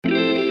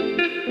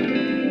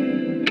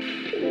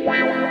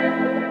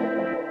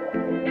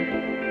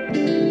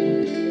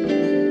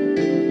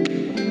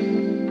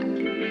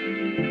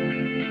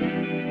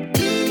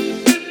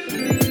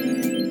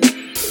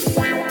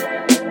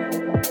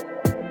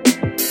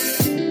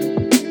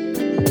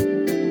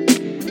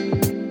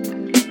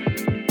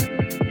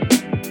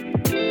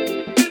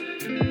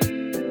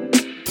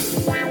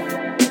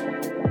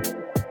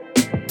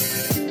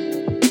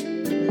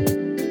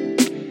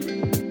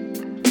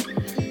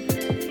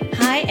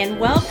and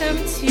welcome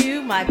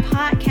to my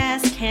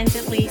podcast,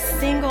 Candidly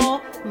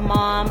Single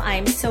Mom.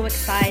 I'm so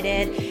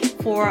excited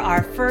for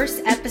our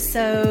first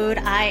episode.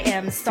 I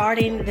am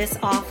starting this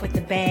off with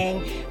a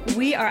bang.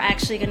 We are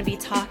actually going to be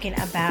talking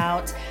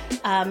about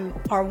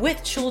or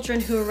with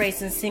children who are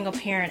raised in single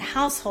parent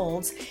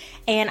households.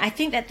 And I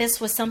think that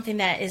this was something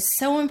that is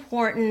so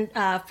important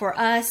for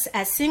us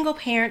as single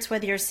parents,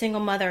 whether you're a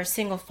single mother or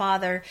single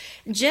father,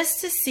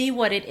 just to see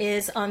what it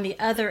is on the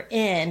other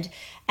end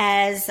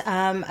as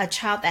a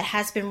child that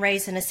has been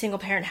raised in a single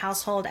parent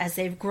household, as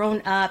they've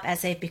grown up,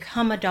 as they've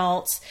become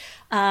adults,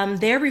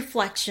 their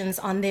reflections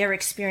on their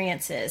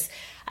experiences.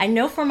 I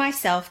know for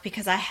myself,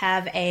 because I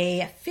have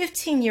a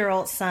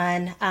 15-year-old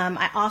son,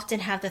 I often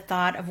have the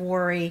thought of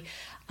worry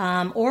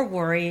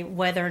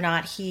whether or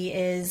not he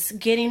is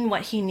getting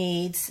what he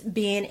needs,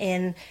 being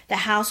in the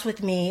house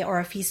with me, or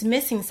if he's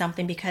missing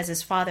something because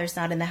his father's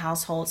not in the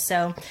household.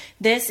 So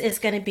this is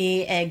going to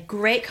be a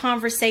great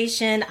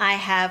conversation. I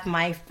have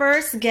my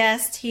first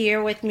guest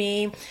here with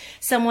me,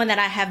 someone that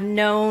I have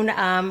known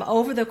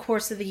over the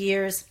course of the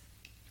years.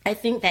 I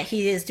think that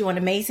he is doing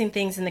amazing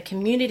things in the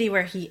community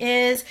where he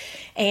is,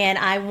 and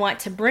I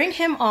want to bring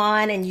him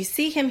on, and you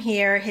see him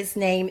here. His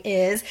name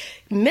is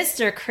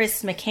Mr.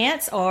 Chris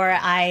McCants, or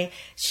I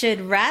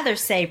should rather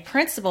say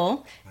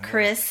Principal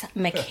Chris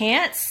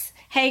McCants.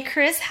 Hey,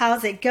 Chris,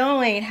 how's it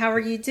going? How are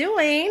you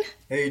doing?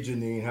 Hey,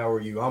 Janine, how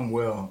are you? I'm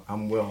well,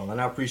 and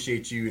I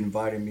appreciate you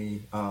inviting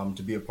me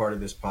to be a part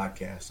of this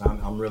podcast.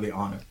 I'm really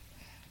honored.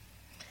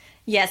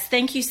 Yes,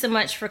 thank you so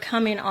much for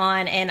coming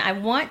on. And I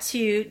want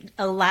to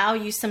allow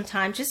you some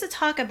time just to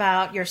talk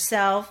about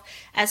yourself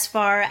as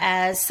far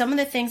as some of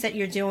the things that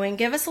you're doing.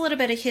 Give us a little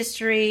bit of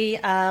history,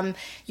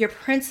 your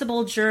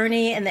principal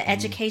journey in the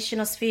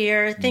educational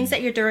sphere, things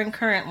that you're doing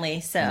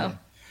currently. So,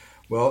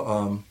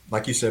 Well,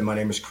 like you said, my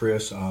name is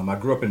Chris. I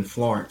grew up in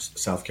Florence,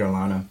 South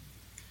Carolina.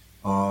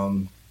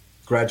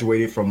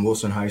 Graduated from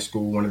Wilson High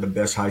School, one of the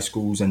best high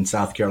schools in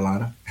South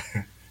Carolina,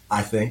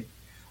 I think.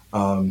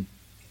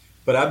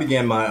 But I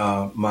began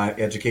my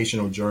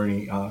educational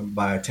journey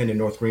by attending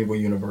North Greenville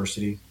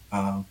University.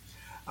 I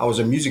was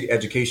a music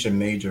education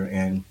major,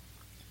 and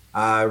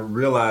I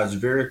realized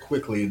very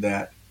quickly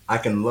that I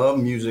can love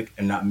music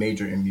and not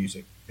major in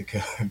music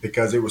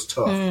because it was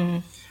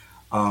tough.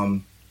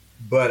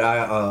 But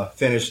I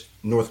finished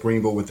North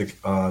Greenville with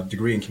a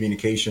degree in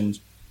communications.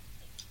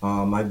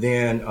 I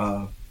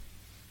then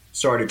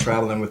started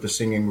traveling with the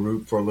singing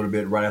group for a little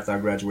bit right after I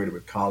graduated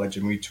with college,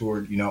 and we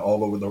toured,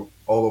 all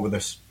over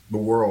the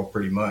world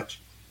pretty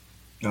much.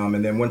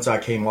 And then once I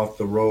came off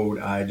the road,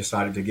 I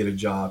decided to get a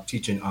job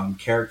teaching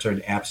character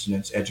and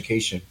abstinence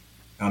education.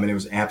 And it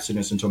was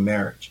abstinence until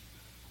marriage.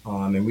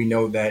 And we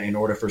know that in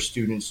order for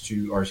kids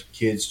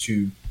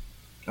to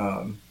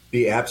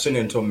be absent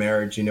until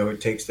marriage, it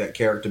takes that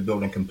character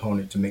building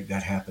component to make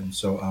that happen.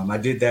 So I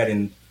did that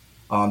in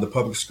the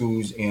public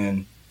schools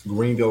in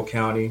Greenville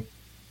County.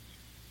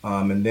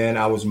 And then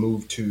I was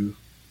moved to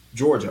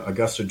Georgia,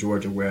 Augusta,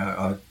 Georgia, where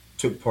I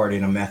took part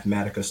in a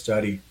Mathematica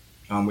study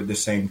with the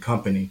same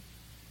company,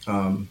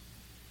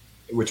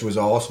 which was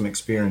an awesome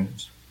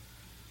experience.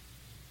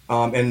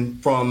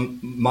 And from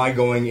my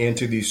going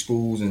into these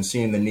schools and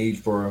seeing the need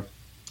for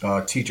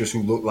teachers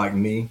who looked like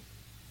me,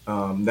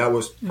 that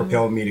was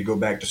propelled me to go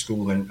back to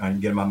school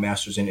and get my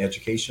master's in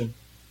education.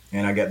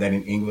 And I got that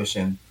in English,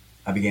 and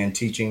I began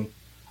teaching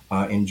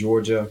in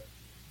Georgia.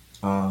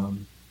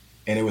 And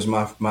it was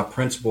my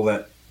principal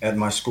at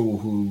my school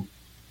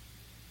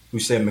who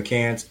said,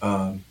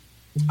 McCants,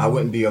 I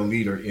wouldn't be a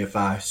leader if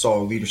I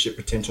saw leadership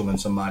potential in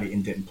somebody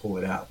and didn't pull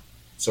it out.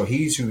 So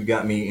he's who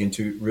got me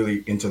into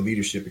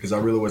leadership, because I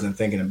really wasn't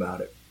thinking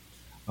about it.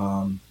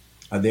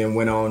 I then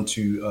went on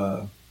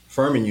to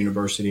Furman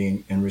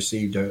University and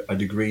received a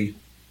degree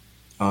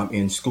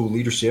in school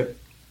leadership,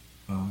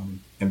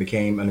 and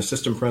became an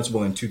assistant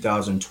principal in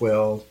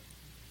 2012,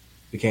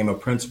 became a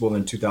principal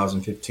in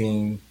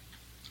 2015.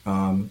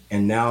 And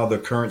now the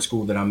current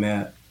school that I'm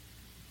at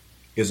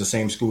is the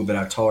same school that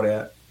I taught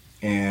at,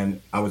 and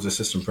I was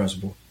assistant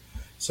principal.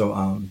 So,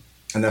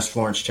 and that's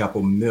Florence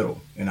Chapel Middle,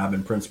 and I've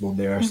been principal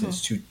there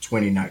since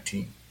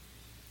 2019.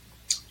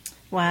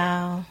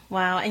 Wow.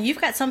 And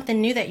you've got something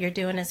new that you're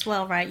doing as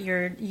well, right?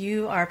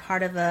 You are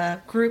part of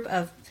a group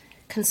of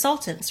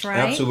consultants, right?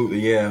 Absolutely,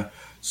 yeah.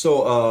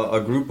 So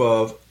a group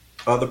of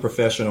other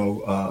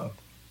professional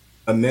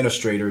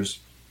administrators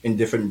in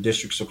different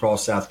districts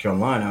across South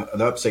Carolina,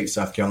 the upstate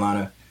South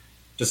Carolina,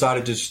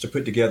 decided to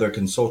put together a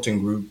consulting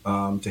group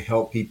to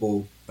help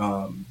people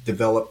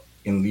develop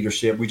in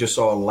leadership. We just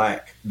saw a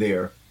lack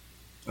there,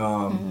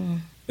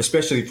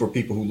 especially for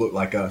people who look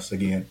like us.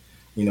 Again,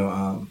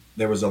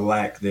 there was a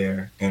lack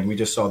there, and we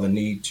just saw the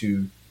need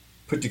to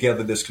put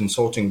together this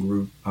consulting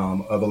group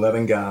of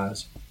 11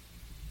 guys.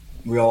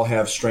 We all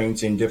have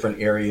strengths in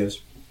different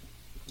areas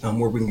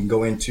where we can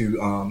go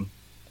into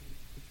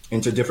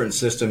different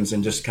systems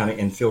and just kind of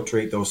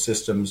infiltrate those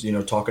systems,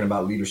 talking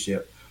about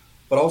leadership,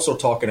 but also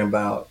talking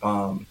about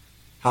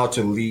how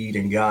to lead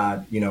and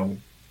guide,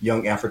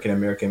 young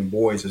African-American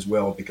boys as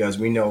well, because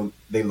we know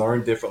they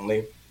learn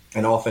differently.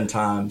 And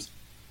oftentimes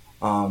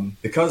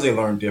because they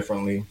learn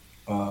differently,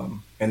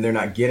 and they're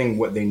not getting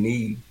what they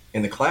need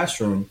in the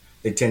classroom,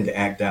 they tend to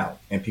act out,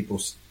 and people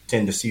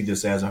tend to see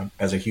this as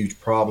a huge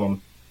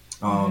problem.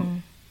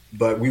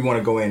 But we want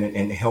to go in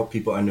and help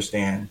people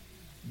understand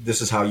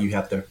this is how you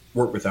have to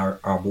work with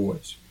our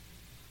boys.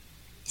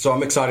 So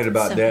I'm excited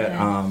about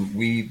that.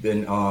 We've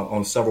been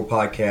on several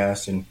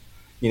podcasts, and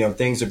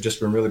things have just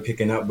been really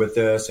picking up with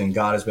us, and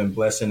God has been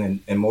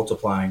blessing and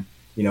multiplying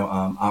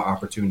our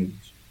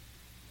opportunities.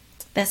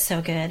 That's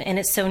so good, and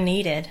it's so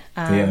needed.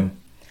 Yeah.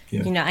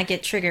 I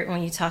get triggered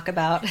when you talk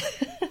about,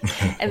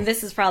 and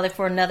this is probably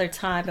for another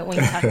time, but when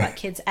you talk about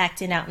kids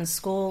acting out in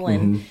school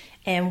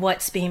and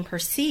what's being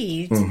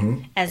perceived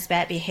as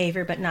bad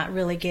behavior, but not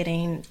really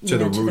getting to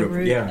the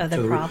root of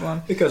the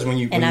problem. Because when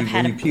you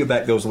peel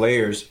back those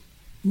layers,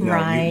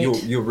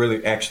 you'll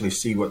really actually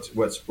see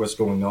what's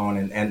going on,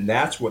 and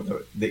that's what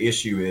the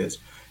issue is.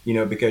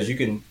 Because you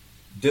can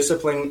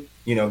discipline,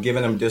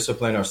 giving them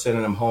discipline or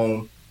sending them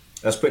home,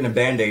 that's putting a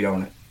Band-Aid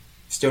on it,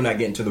 still not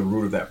getting to the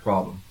root of that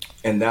problem.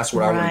 And that's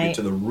what I want to get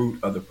to the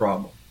root of the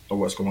problem of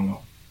what's going on.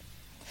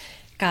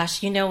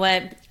 Gosh, you know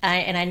what?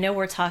 I know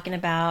we're talking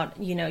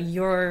about,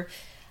 your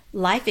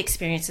life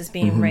experiences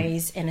being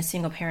raised in a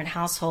single parent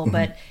household,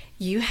 but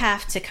you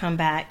have to come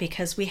back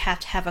because we have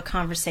to have a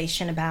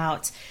conversation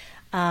about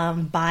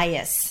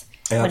bias.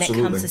 Absolutely. When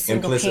it comes to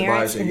single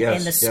parents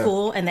in the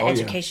school and the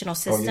educational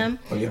system.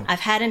 I've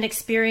had an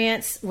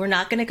experience. We're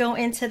not going to go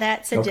into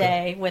that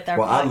today with our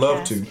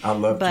podcast. I'd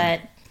love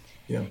to.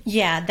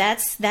 Yeah,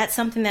 that's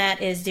something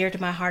that is dear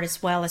to my heart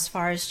as well, as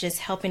far as just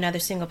helping other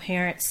single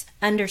parents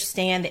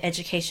understand the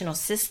educational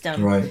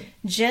system. Right.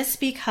 Just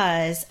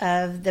because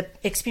of the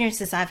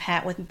experiences I've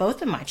had with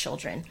both of my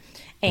children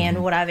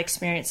and what I've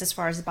experienced as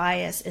far as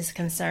bias is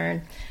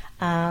concerned.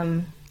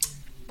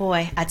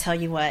 Boy, I tell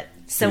you what.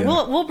 So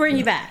we'll bring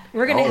you back.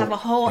 We're going to have a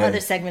whole other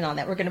segment on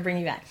that. We're going to bring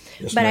you back.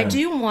 Yes, but ma'am. I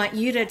do want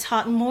you to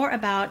talk more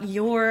about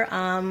your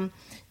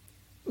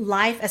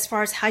life as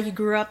far as how you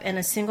grew up in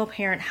a single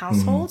parent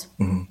household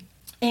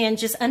and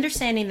just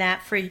understanding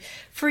that for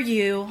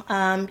you.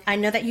 I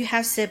know that you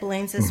have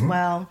siblings as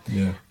well.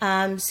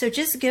 Yeah. So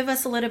just give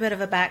us a little bit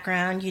of a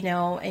background,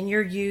 in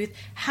your youth.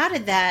 How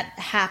did that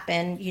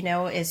happen,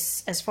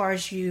 as far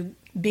as you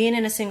being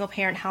in a single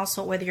parent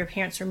household, whether your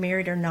parents are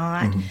married or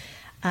not?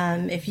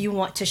 If you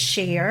want to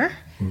share.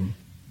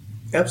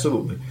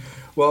 Absolutely.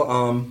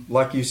 Well,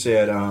 like you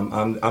said,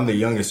 I'm the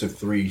youngest of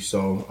three,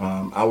 so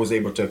I was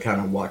able to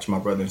kind of watch my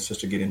brother and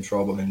sister get in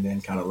trouble and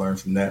then kind of learn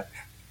from that,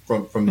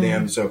 from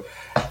them. So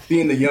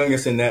being the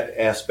youngest in that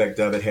aspect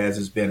of it has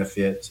its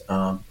benefits.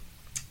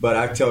 But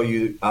I tell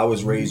you, I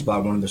was raised by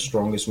one of the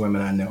strongest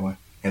women I know.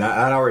 And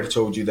I already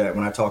told you that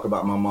when I talk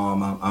about my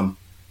mom,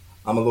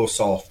 I'm a little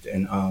soft,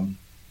 and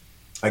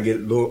I get a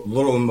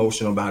little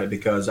emotional about it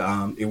because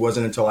it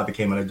wasn't until I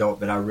became an adult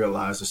that I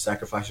realized the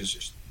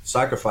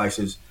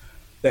sacrifices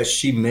that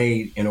she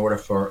made in order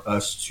for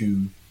us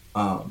to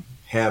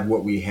have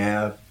what we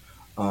have,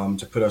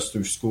 to put us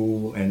through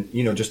school and,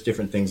 just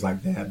different things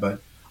like that.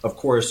 But of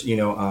course,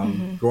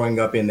 growing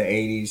up in the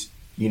 80s,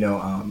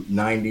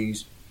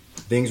 90s,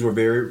 things were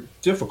very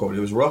difficult. It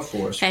was rough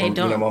for us. Hey,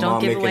 don't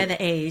give away the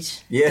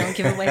age. Yeah. Don't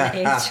give away the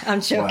age.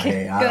 I'm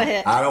joking. Well, hey, Go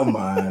ahead. I don't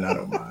mind.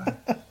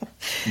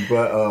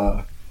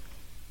 But,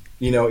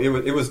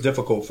 it was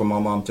difficult for my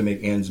mom to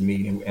make ends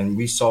meet. And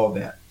we saw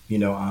that, she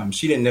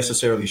didn't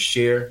necessarily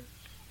share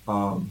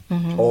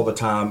all the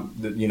time,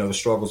 the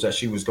struggles that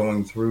she was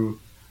going through.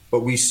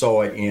 But we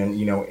saw it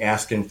in,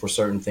 asking for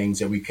certain things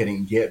that we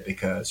couldn't get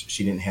because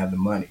she didn't have the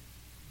money.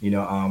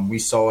 We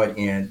saw it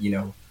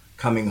in,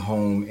 coming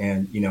home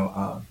and,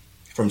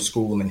 from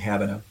school and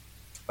having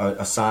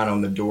a sign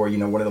on the door,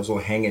 one of those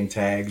little hanging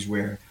tags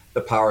where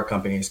the power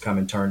company has come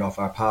and turned off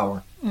our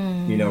power,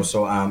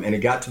 So, and it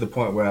got to the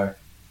point where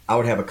I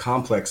would have a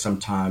complex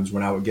sometimes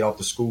when I would get off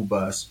the school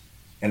bus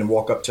and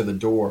walk up to the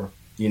door,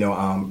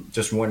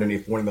 just wondering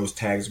if one of those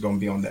tags are going to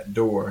be on that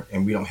door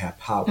and we don't have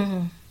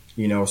power,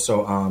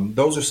 So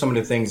those are some of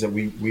the things that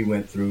we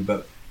went through.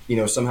 But,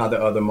 somehow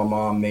the other, my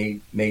mom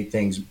made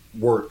things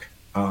work.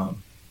 My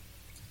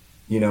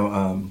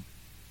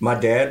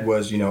dad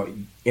was,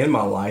 in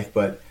my life,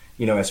 but,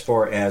 as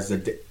far as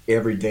the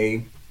every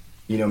day,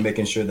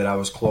 making sure that I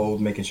was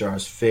clothed, making sure I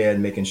was fed,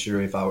 making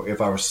sure if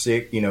I was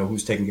sick,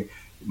 who's taking care.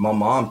 My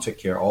mom took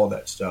care of all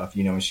that stuff,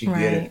 and she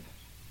did it.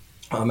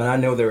 And I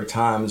know there were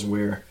times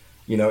where,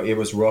 it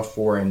was rough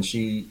for her and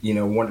she,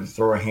 wanted to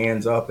throw her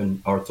hands up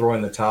or throw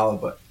in the towel,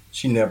 but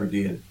she never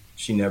did.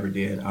 She never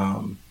did.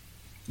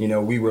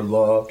 We were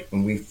loved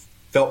and we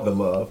felt the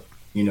love,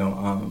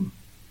 and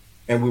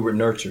we were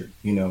nurtured,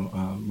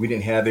 we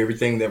didn't have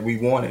everything that we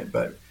wanted,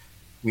 but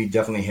we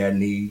definitely had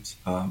needs.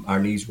 Our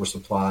needs were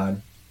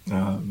supplied.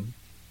 I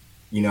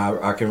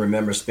can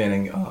remember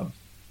spending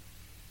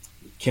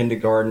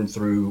kindergarten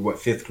through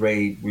fifth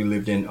grade. We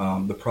lived in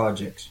the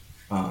projects,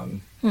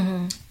 in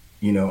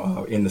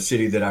the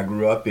city that I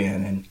grew up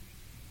in. And,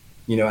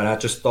 and I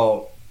just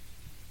thought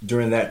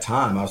during that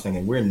time, I was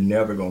thinking, we're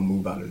never going to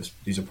move out of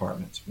these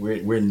apartments.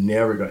 We're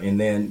never going. And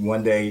then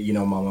one day,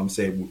 my mom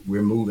said,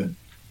 we're moving.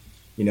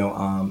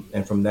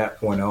 And from that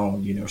point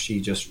on,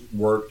 she just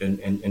worked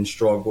and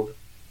struggled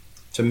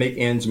to make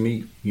ends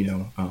meet,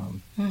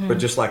 but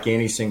just like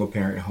any single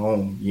parent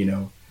home,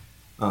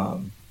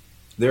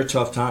 there are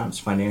tough times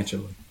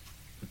financially.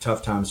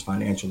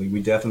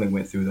 We definitely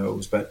went through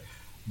those, but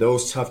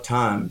those tough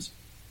times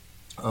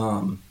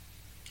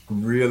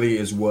really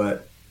is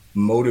what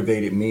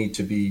motivated me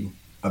to be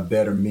a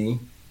better me,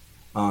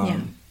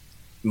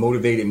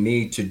 motivated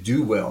me to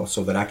do well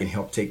so that I can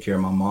help take care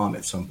of my mom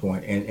at some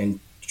point and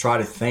try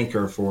to thank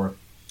her for,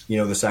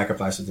 the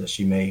sacrifices that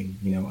she made.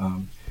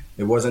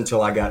 It wasn't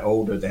until I got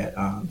older that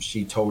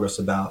she told us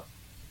about,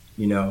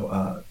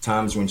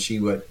 times when she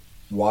would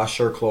wash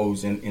her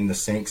clothes in the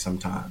sink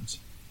sometimes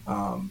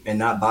and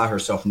not buy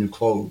herself new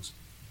clothes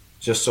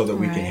just so that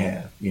we can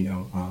have,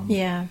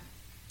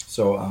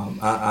 So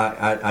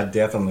I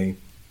definitely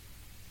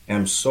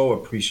am so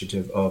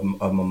appreciative of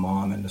my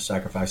mom and the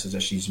sacrifices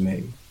that she's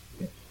made.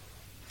 Yeah.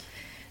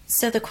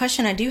 So the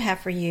question I do have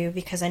for you,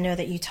 because I know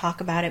that you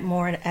talk about it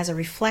more as a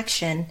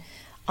reflection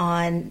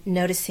on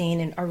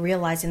noticing or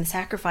realizing the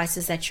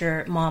sacrifices that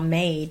your mom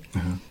made.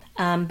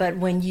 But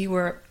when you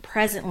were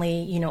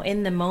presently,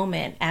 in the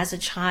moment as a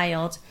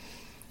child,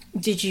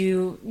 did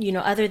you,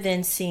 other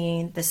than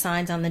seeing the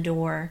signs on the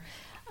door,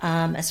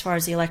 as far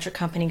as the electric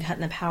company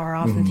cutting the power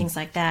off and things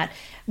like that,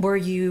 were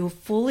you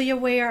fully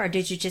aware, or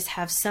did you just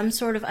have some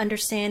sort of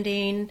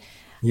understanding?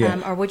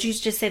 Yeah. Or would you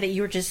just say that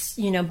you were just,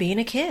 being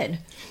a kid?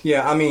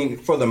 Yeah, I mean,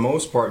 for the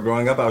most part,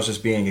 growing up, I was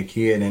just being a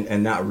kid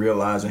and not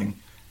realizing,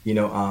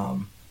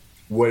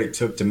 what it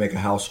took to make a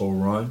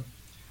household run.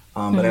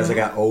 But as I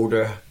got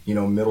older,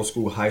 middle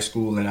school, high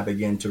school, and I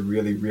began to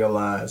really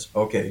realize,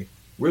 okay,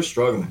 we're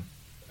struggling.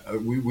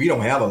 We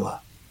don't have a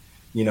lot,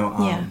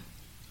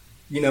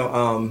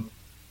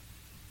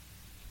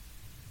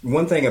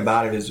 one thing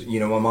about it is,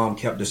 my mom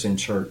kept us in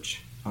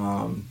church.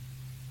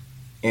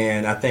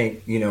 And I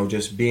think,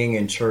 just being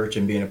in church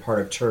and being a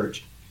part of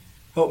church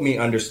helped me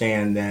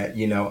understand that,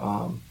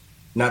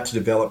 not to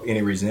develop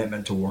any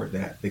resentment toward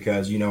that,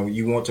 because,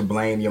 you want to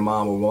blame your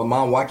mom. Well,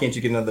 Mom, why can't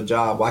you get another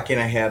job? Why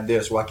can't I have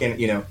this? Why can't,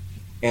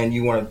 and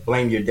you want to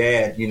blame your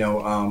dad,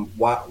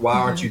 why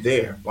aren't you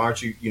there? Why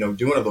aren't you,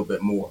 doing a little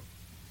bit more?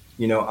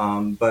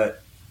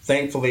 But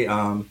thankfully,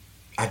 I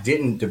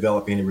didn't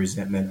develop any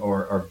resentment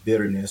or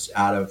bitterness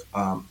out of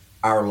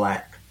our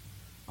lack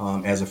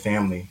as a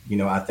family.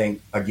 I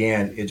think,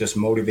 again, it just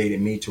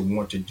motivated me to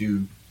want to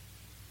do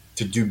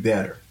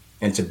better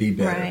and to be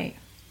better. Right.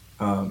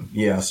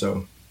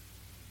 So.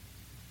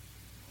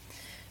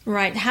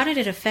 Right. How did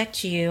it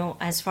affect you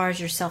as far as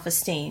your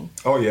self-esteem?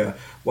 Oh, yeah.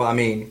 Well, I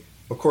mean,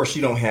 of course,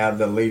 you don't have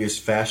the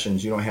latest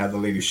fashions. You don't have the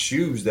latest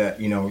shoes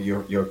that,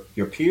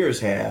 your peers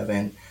have.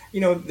 And,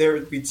 there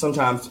would be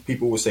sometimes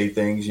people would say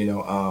things,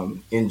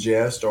 in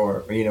jest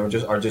or,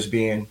 just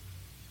being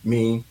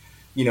mean,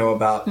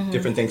 about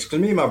different things. Because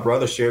me and my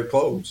brother shared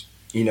clothes,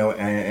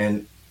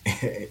 and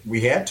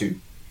we had to.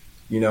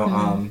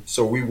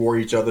 So we wore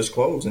each other's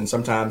clothes, and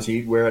sometimes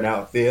he'd wear an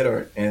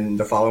outfit and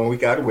the following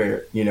week I'd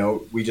wear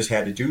it. We just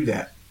had to do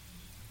that.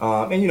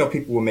 And,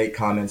 people will make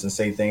comments and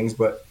say things,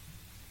 but,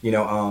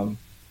 again,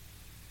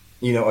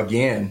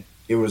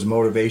 it was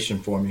motivation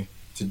for me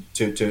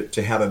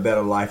to have a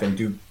better life and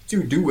do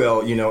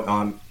well,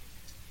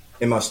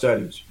 in my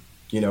studies,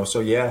 So,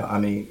 yeah, I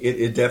mean,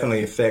 it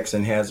definitely affects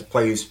and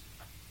plays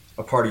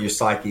a part of your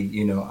psyche,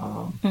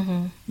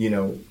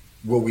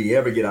 will we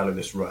ever get out of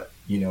this rut?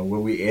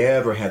 Will we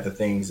ever have the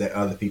things that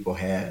other people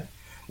had?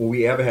 Will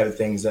we ever have the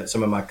things that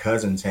some of my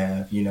cousins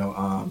have,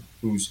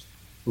 whose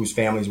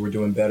families were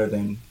doing better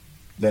than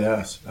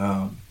us?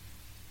 So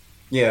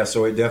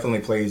it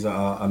definitely plays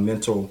a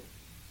mental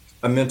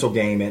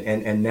game.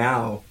 And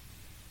now,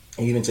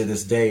 even to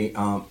this day,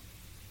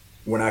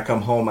 when I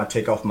come home, I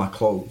take off my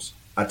clothes.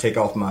 I take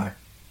off my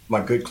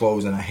good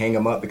clothes and I hang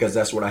them up, because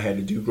that's what I had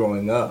to do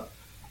growing up,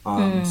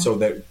 so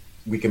that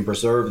we can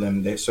preserve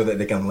them so that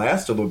they can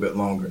last a little bit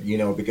longer,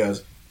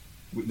 because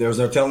there's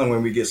no telling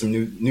when we get some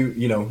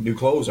new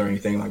clothes or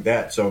anything like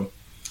that. So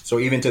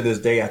even to this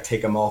day, I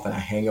take them off and I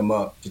hang them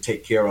up to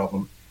take care of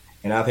them.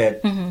 And I've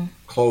had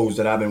clothes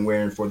that I've been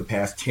wearing for the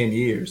past 10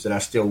 years that I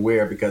still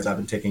wear because I've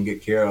been taking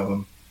good care of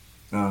them,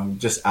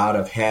 just out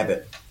of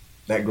habit,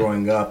 that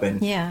growing up and,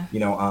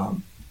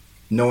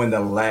 knowing the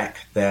lack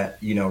that,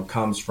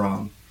 comes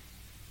from,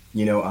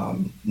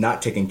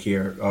 not taking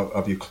care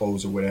of your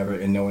clothes or whatever,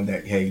 and knowing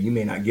that, hey, you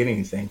may not get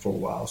anything for a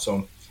while.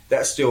 So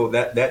that still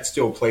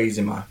plays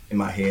in my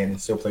head and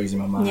still plays in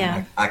my mind.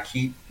 Yeah. I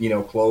keep,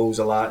 clothes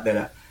a lot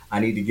that I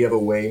need to give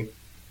away.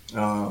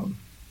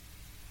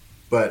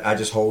 But I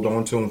just hold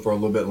on to them for a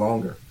little bit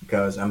longer,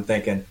 because I'm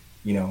thinking,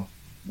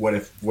 what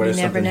if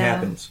something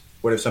happens?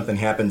 What if something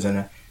happens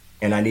and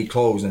I need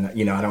clothes and,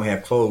 I don't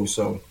have clothes.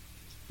 So,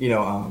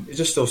 it's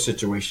just those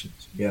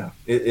situations. Yeah.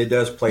 It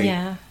does play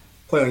on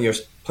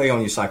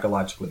you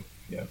psychologically.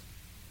 Yeah.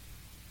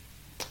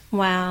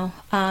 Wow.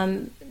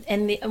 And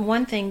the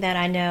one thing that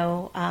I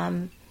know,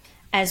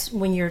 as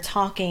when you're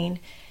talking,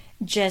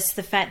 just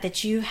the fact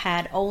that you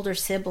had older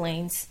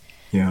siblings,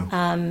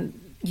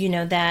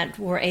 that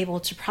were able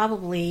to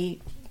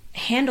probably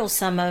handle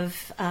some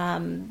of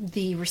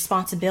the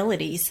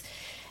responsibilities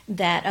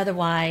that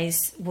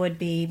otherwise would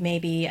be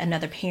maybe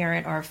another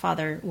parent or a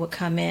father would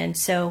come in.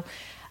 So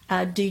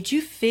did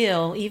you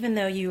feel, even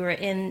though you were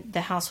in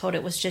the household,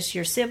 it was just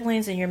your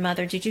siblings and your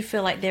mother, did you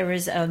feel like there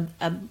was a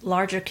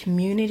larger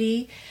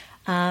community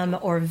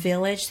or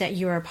village that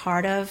you were a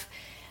part of?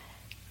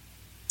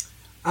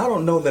 I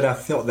don't know that I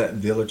felt that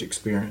village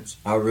experience.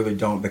 I really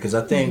don't, because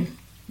I think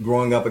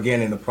growing up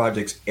again in the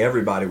projects,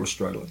 everybody was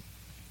struggling,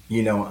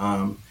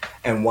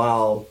 and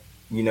while,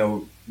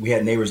 we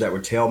had neighbors that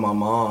would tell my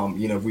mom,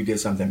 if we did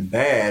something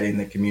bad in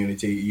the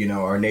community,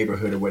 our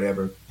neighborhood or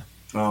whatever,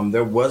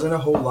 there wasn't a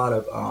whole lot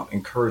of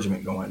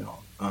encouragement going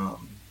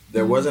on.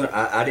 There wasn't,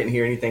 I didn't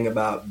hear anything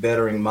about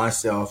bettering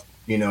myself,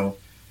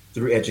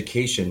 through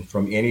education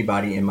from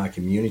anybody in my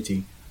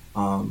community.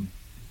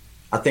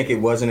 I think it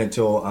wasn't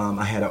until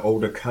I had an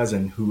older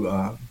cousin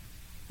who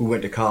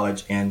went to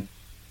college, and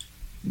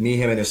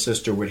him and his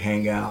sister would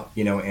hang out,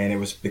 and it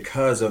was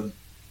because of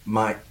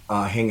my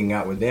hanging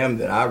out with them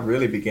that I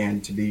really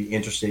began to be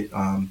interested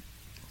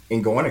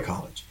in going to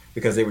college,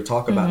 because they would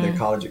talk about their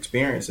college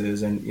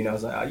experiences, and I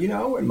was like,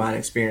 I wouldn't mind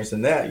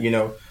experiencing that,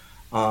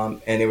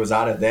 and it was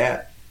out of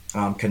that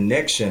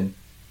connection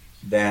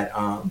that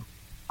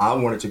I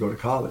wanted to go to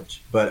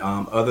college. But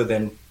other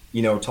than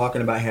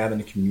talking about having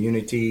a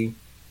community,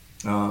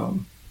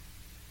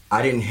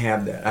 I didn't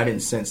have that. I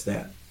didn't sense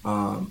that.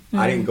 I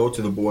didn't go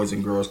to the Boys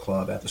and Girls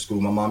Club after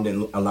school. My mom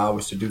didn't allow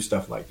us to do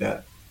stuff like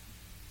that.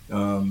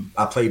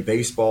 I played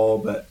baseball,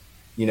 but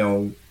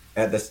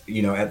at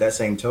that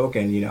same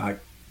token, I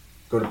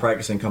go to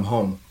practice and come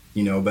home.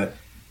 But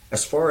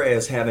as far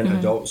as having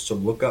adults to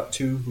look up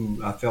to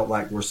who I felt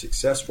like were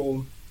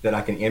successful that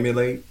I can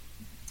emulate,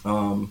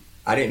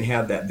 I didn't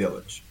have that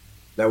village.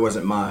 That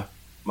wasn't my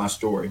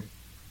story.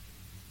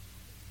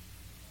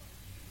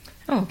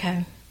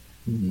 Okay.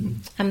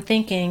 I'm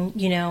thinking,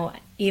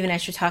 even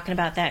as you're talking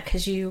about that,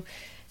 because you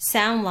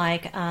sound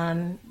like,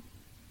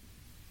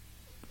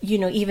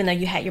 even though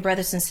you had your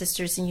brothers and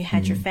sisters and you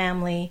had your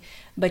family,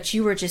 but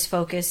you were just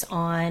focused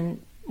on,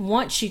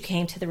 once you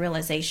came to the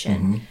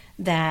realization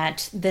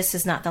that this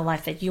is not the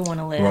life that you want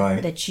to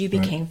live, that you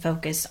became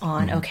focused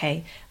on,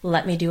 okay,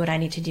 let me do what I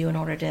need to do in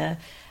order to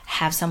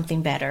have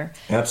something better.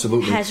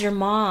 Absolutely. Has your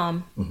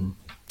mom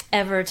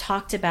ever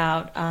talked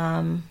about,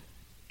 as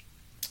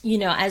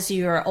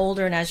you're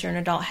older and as you're an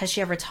adult, has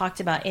she ever talked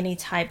about any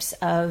types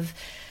of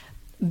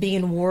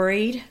being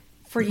worried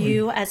for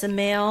you as a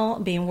male,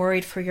 being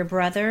worried for your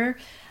brother,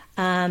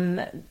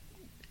 in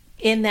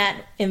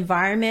that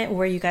environment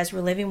where you guys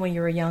were living when you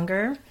were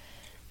younger?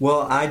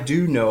 Well, I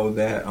do know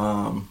that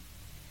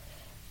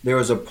there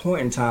was a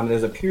point in time,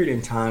 there's a period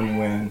in time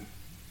when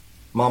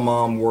my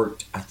mom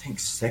worked, I think,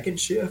 second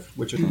shift,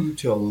 which was 2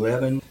 to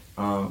 11.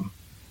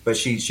 But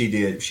she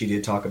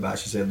did talk about it.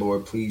 She said,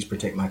 Lord, please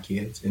protect my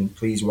kids and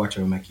please watch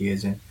over my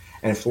kids. And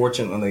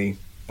fortunately,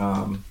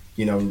 no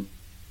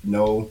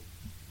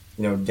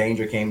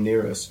danger came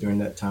near us during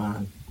that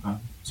time.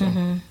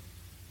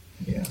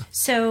 Yeah.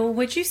 So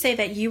would you say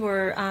that you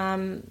were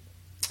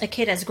a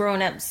kid as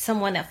growing up,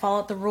 someone that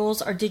followed the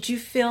rules, or did you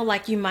feel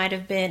like you might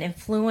have been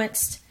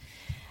influenced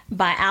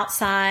by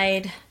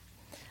outside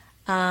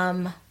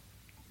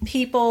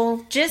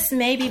people, just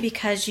maybe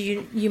because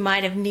you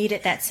might have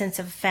needed that sense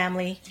of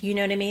family, you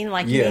know what I mean?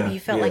 Like maybe you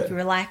felt like you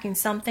were lacking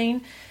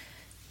something?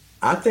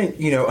 I think,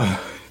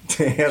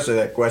 to answer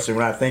that question,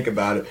 when I think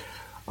about it,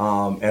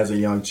 as a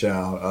young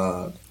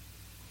child,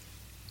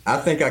 I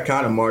think I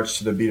kind of marched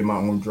to the beat of my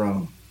own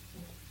drum.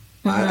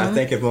 I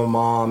think if my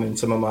mom and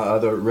some of my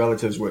other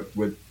relatives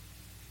would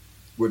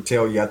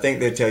tell you, I think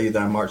they'd tell you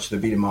that I marched to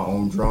the beat of my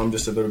own drum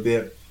just a little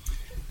bit,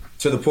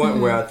 to the point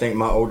where I think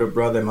my older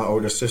brother and my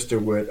older sister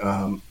would,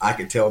 I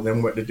could tell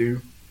them what to do,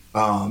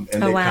 and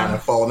they kind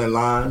of fall in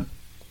line.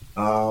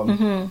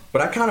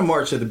 But I kind of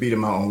marched to the beat of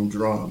my own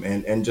drum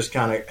and just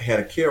kind of had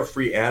a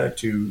carefree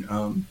attitude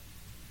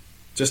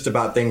just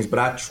about things. But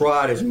I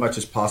tried as much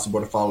as possible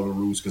to follow the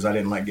rules because I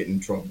didn't like getting in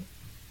trouble.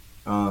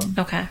 But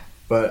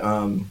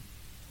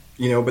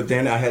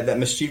then I had that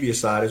mischievous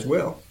side as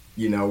well,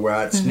 where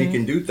I'd sneak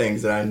and do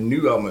things that I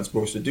knew I wasn't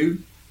supposed to do,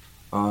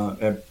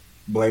 and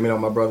blame it on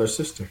my brother or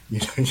sister.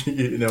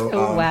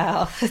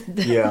 Wow.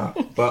 Yeah,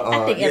 but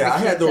I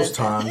had those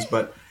times.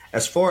 But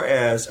as far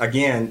as,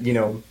 again,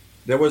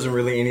 there wasn't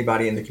really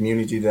anybody in the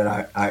community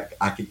that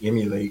I could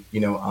emulate,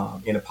 in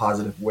a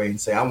positive way and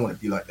say I want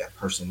to be like that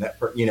person.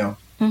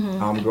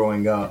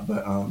 Growing up,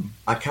 but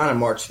I kind of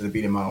marched to the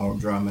beat of my own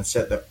drum and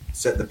set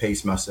the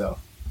pace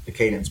myself, the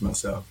cadence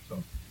myself.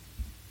 So.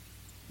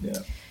 Yeah.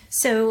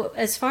 So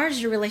as far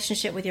as your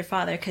relationship with your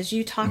father, because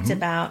you talked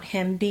about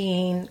him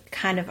being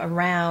kind of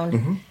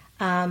around,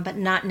 but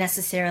not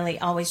necessarily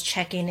always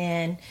checking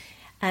in.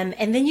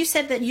 And then you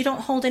said that you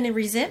don't hold any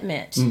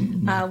resentment,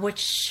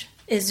 which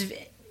is,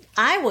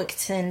 I would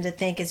tend to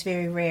think is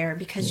very rare,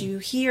 because you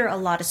hear a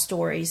lot of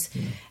stories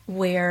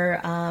where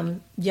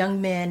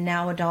young men,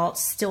 now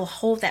adults, still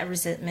hold that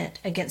resentment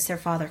against their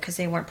father because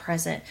they weren't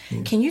present.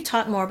 Can you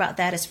talk more about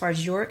that as far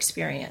as your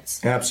experience?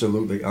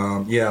 Absolutely.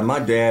 My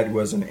dad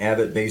was an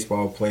avid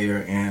baseball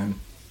player and,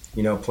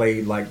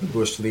 played like the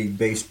Bush League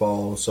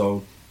baseball.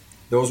 So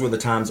those were the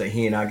times that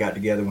he and I got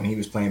together when he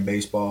was playing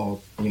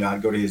baseball.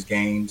 I'd go to his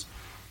games.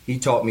 He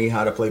taught me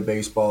how to play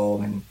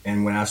baseball,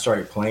 and when I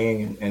started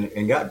playing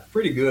and got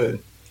pretty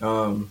good,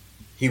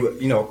 he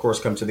would, of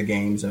course, come to the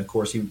games, and of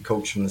course he would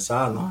coach from the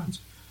sidelines.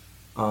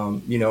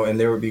 And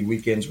there would be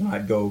weekends when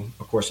I'd go,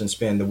 of course, and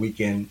spend the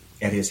weekend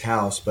at his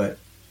house. But,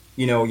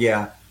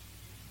 it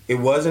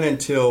wasn't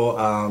until,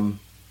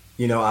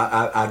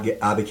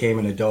 I became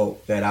an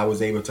adult that I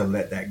was able to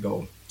let that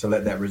go, to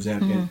let that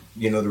resentment,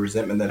 the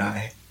resentment that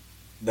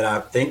I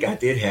think I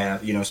did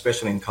have,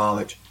 especially in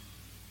college.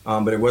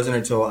 But it wasn't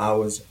until I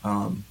was,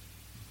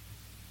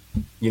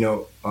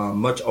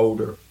 much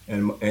older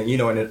and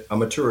a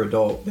mature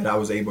adult that I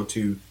was able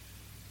to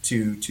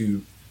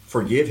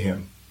forgive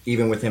him,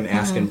 even with him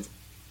asking,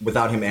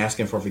 without him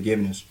asking for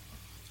forgiveness.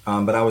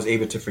 But I was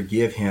able to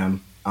forgive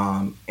him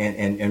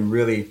and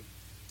really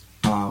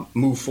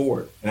move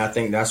forward. And I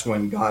think that's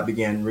when God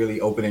began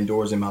really opening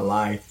doors in my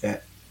life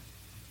that,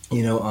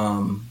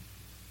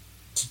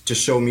 to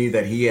show me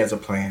that he has a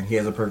plan. He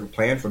has a perfect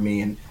plan for me.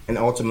 And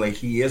ultimately,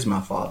 he is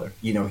my father.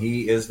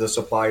 He is the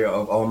supplier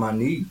of all my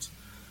needs.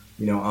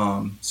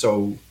 And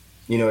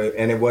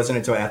it wasn't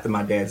until after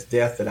my dad's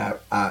death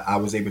that I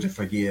was able to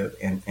forgive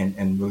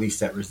and release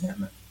that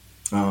resentment.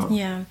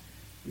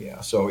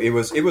 So it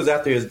was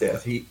after his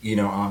death.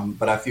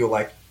 But I feel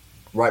like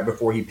right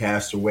before he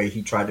passed away,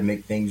 he tried to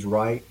make things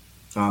right,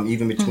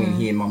 even between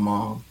he and my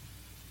mom,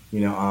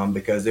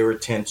 because there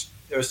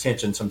was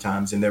tension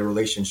sometimes in their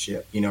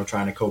relationship,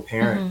 trying to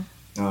co-parent,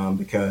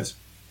 because,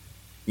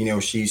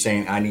 she's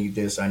saying, I need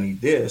this.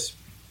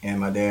 And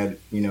my dad,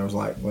 was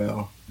like,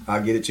 well,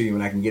 I'll get it to you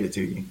when I can get it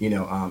to you,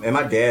 and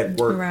my dad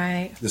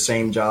worked the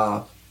same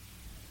job.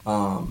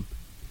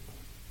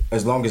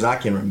 As long as I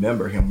can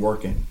remember him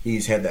working,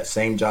 he's had that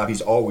same job.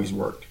 He's always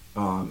worked,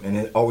 and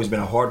has always been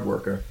a hard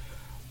worker.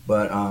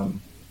 But I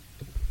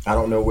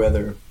don't know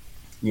whether,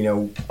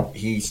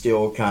 he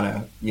still kind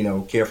of,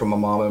 cared for my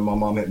mom, and my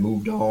mom had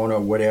moved on or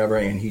whatever.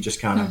 And he just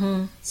kind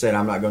of said,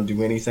 I'm not going to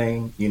do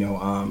anything,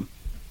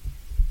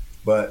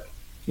 but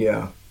he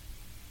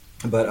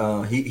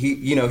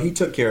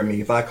took care of me.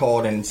 If I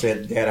called and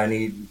said, Dad, I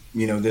need,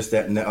 this,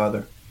 that, and the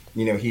other,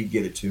 he'd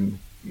get it to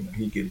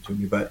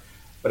me. But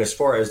as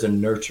far as the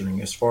nurturing,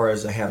 as far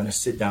as having a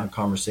sit down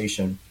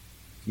conversation,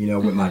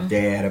 with my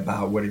dad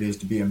about what it is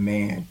to be a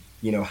man,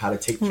 how to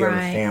take care of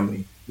a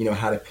family,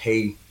 how to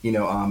pay,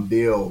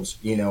 bills,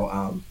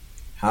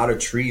 how to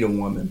treat a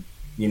woman,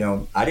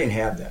 I didn't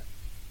have that.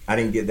 I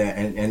didn't get that.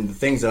 And the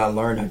things that I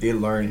did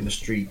learn in the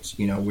streets,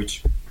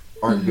 which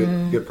aren't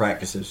good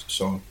practices.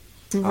 So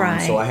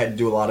I had to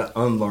do a lot of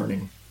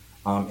unlearning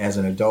as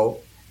an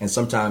adult. And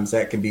sometimes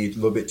that can be a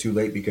little bit too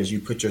late because you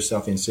put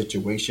yourself in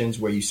situations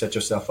where you set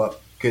yourself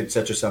up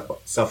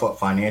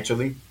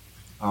financially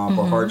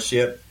for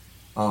hardship.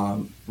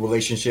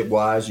 Relationship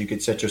wise, you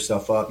could set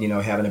yourself up,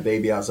 having a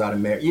baby outside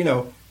of marriage,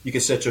 you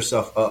could set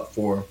yourself up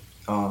for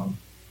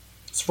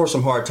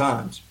some hard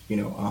times,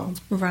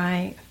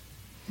 Right.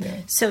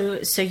 Yeah.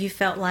 So you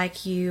felt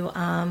like you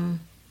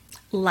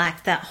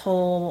lacked that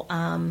whole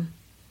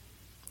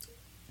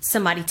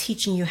somebody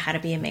teaching you how to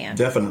be a man.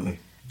 Definitely.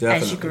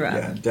 As you grew up.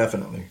 Yeah,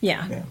 definitely.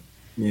 Yeah.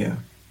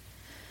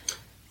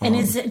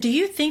 And do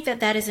you think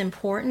that is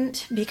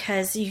important?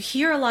 Because you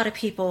hear a lot of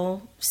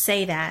people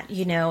say that,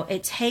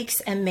 it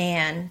takes a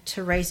man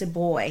to raise a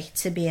boy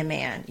to be a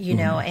man,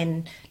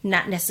 and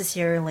not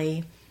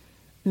necessarily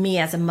me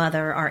as a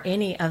mother or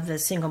any of the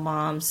single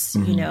moms,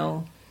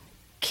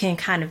 can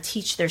kind of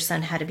teach their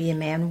son how to be a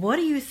man. What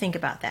do you think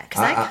about that?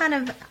 Because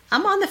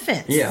I'm on the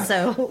fence. Yeah.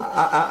 So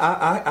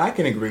I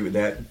can agree with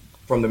that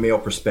from the male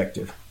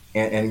perspective.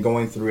 And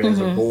going through it as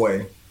a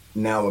boy,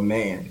 now a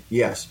man,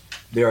 yes,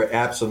 there are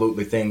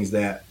absolutely things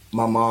that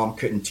my mom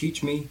couldn't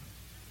teach me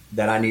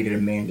that I needed a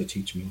man to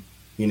teach me.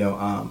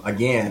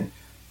 Again,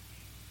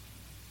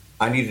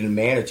 I needed a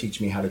man to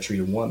teach me how to treat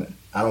a woman.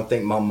 I don't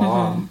think my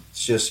mom,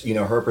 just,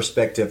 her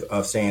perspective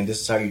of saying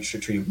this is how you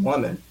should treat a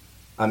woman,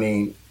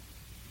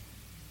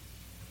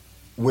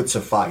 would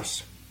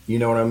suffice. You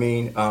know what I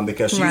mean?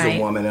 Because she's a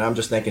woman, and I'm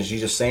just thinking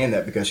she's just saying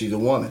that because she's a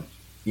woman.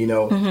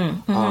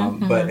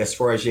 But as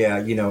far as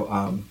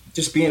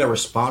just being a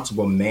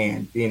responsible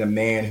man, being a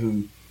man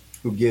who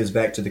gives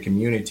back to the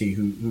community,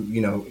 who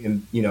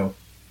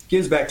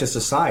gives back to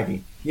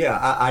society. Yeah,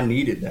 I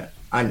needed that.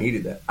 I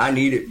needed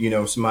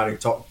somebody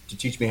to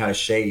teach me how to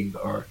shave,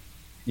 or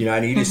I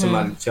needed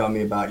somebody to tell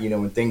me about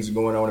when things are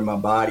going on in my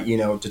body.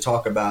 To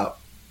talk about,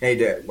 hey,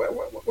 Dad,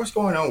 what's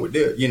going on with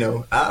this? I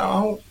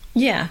don't.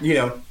 Yeah.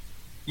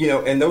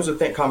 And those are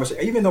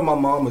conversations. Even though my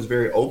mom was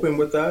very open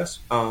with us.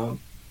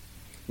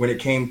 When it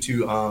came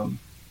to,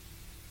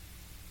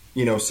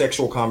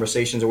 sexual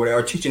conversations or whatever,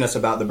 or teaching us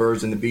about the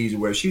birds and the bees or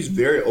whatever. She was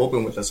very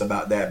open with us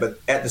about that. But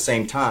at the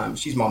same time,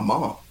 she's my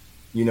mom,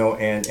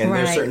 and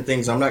there's certain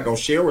things I'm not going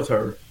to share with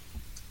her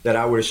that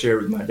I would have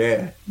shared with my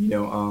dad,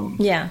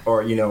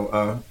 or,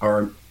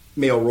 or a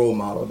male role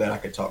model that I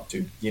could talk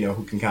to,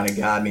 who can kind of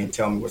guide me and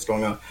tell me what's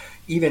going on.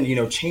 Even,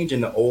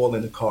 changing the oil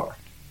in the car.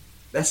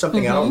 That's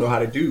something I don't know how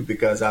to do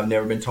because I've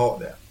never been taught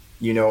that.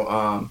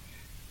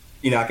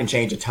 I can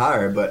change a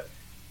tire, but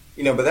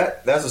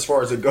that's as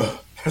far as it goes.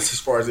 That's as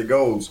far as it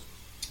goes,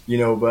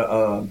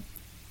 but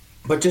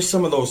just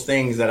some of those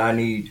things that I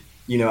need,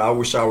 I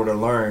wish I would have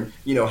learned,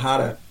 how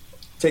to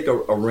take a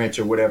wrench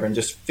or whatever and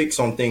just fix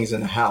on things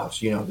in the house,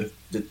 to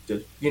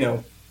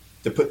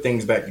put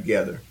things back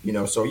together,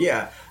 So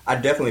yeah, I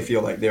definitely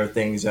feel like there are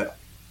things that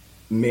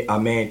a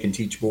man can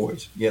teach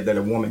boys, that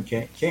a woman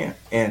can't.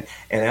 And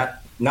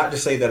not to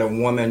say that a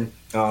woman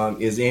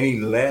is any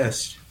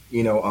less,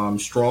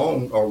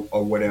 strong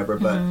or whatever,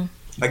 but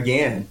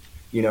again,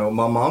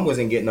 my mom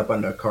wasn't getting up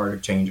under a car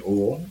to change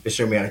oil, to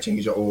show me how to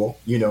change the oil,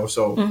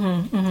 so,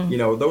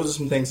 those are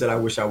some things that I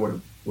wish I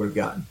would have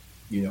gotten,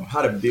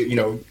 how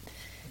to,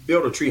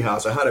 build a tree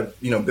house or how to,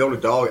 build a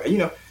dog,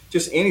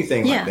 just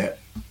anything like that.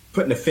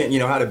 Putting a fence,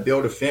 how to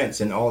build a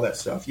fence and all that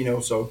stuff,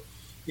 so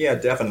yeah,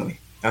 definitely.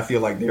 I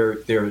feel like there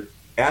are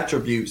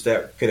attributes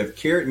that could have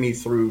carried me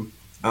through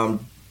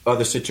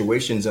other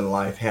situations in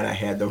life had I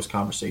had those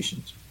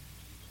conversations.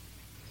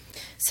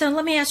 So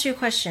let me ask you a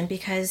question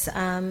because,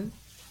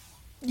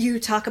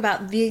 you talk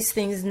about these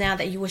things now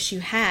that you wish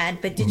you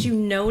had, but did you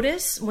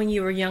notice when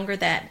you were younger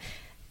that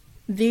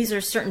these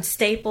are certain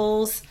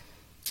staples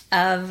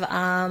of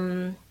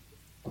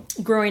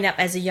growing up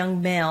as a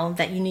young male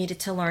that you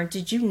needed to learn?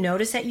 Did you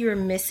notice that you were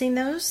missing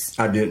those?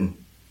 I didn't.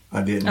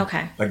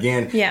 Okay.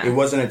 Again, it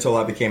wasn't until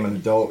I became an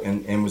adult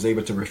and was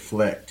able to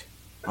reflect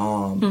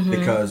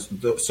because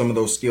some of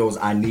those skills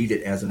I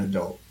needed as an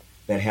adult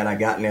that had I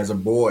gotten as a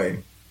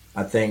boy,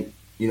 I think,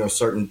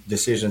 certain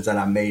decisions that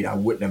I made, I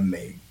wouldn't have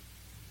made.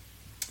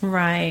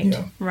 Right,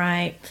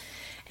 right.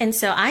 And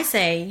so I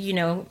say,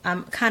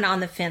 I'm kind of on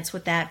the fence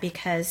with that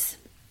because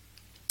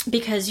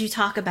you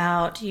talk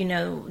about,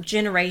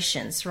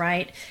 generations,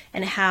 right?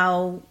 And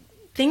how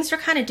things are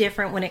kind of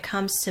different when it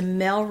comes to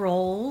male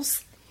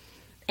roles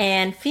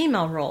and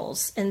female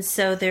roles. And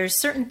so there's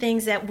certain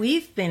things that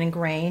we've been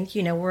ingrained,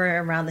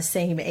 we're around the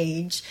same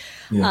age,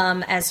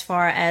 as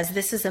far as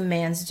this is a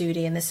man's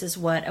duty and this is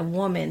what a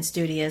woman's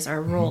duty is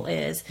or role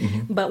is.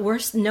 But we're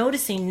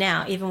noticing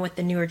now, even with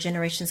the newer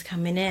generations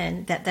coming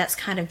in, that that's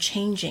kind of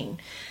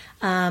changing.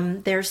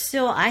 There's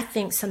still, I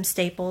think, some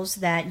staples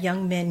that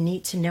young men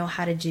need to know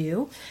how to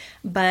do.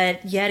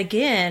 But yet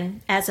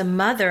again, as a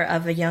mother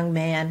of a young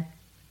man,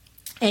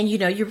 and,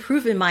 you're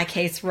proving my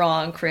case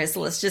wrong, Chris.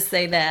 Let's just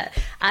say that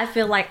I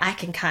feel like I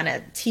can kind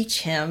of teach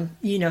him,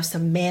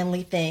 some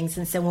manly things.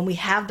 And so when we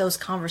have those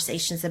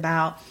conversations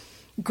about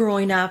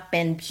growing up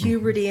and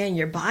puberty and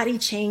your body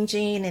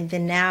changing, and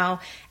then now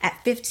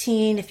at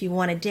 15, if you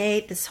want to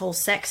date, this whole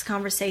sex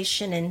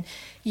conversation and,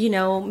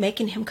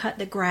 making him cut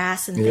the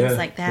grass and things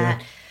like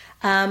that.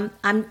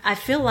 I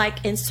feel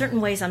like in certain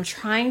ways I'm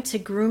trying to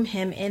groom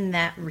him in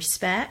that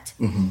respect.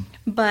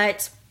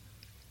 But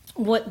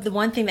the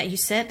one thing that you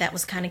said that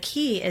was kind of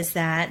key is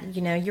that,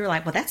 you were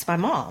like, well, that's my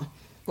mom.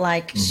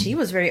 Like, she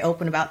was very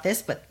open about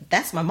this, but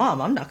that's my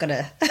mom. I'm not going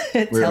to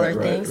tell her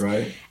things.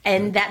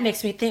 And that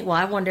makes me think, well,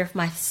 I wonder if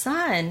my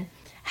son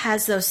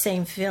has those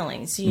same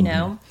feelings,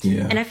 know?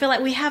 And I feel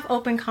like we have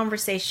open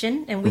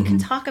conversation and we can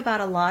talk about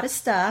a lot of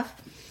stuff.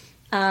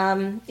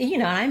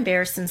 I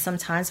embarrass him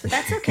sometimes, but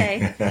that's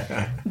okay.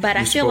 But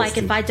I feel like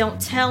if I don't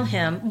tell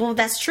him, well,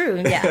 that's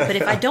true. Yeah. But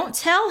if I don't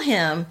tell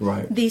him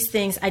these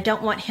things, I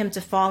don't want him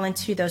to fall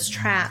into those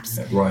traps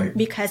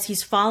because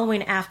he's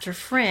following after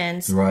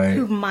friends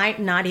who might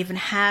not even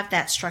have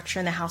that structure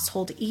in the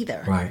household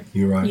either. Right.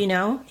 You're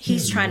right.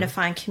 He's trying to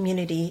find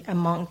community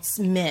amongst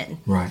men.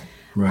 Right.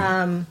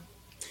 And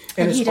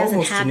he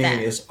doesn't have that.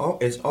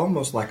 It's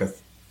almost like a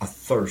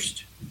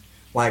thirst.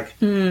 Like,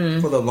 for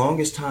the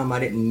longest time, I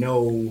didn't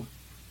know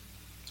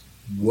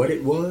what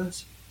it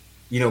was.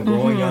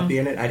 Growing up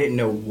in it, I didn't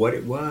know what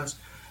it was.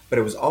 But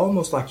it was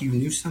almost like you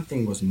knew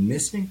something was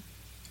missing.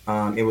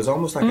 It was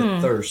almost like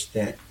a thirst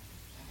that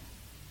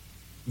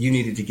you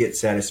needed to get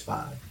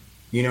satisfied.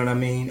 You know what I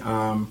mean?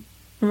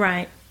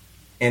 Right.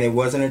 And it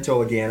wasn't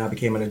until, again, I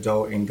became an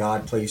adult and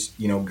God placed,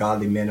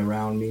 godly men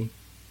around me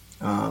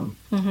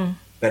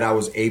that I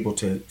was able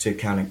to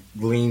kind of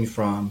glean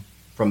from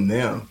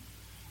them.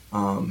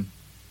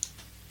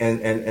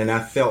 And I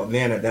felt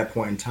then at that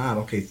point in time,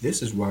 okay,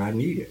 this is what I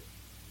needed.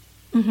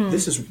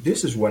 This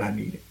is what I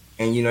needed.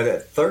 And,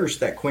 that thirst,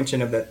 that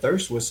quenching of that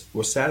thirst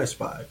was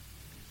satisfied.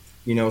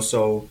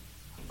 So,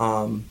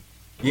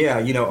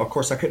 of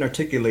course I couldn't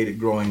articulate it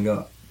growing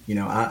up.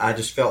 I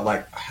just felt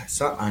like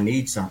I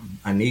need something.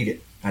 I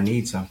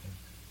need something.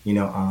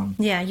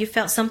 You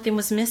felt something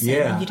was missing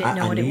and you didn't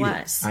know what it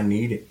was. I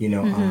need it,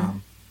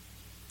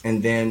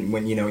 and then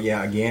when,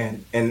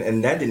 again,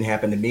 and that didn't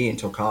happen to me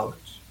until college.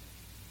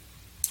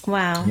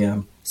 Wow.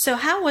 Yeah. So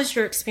how was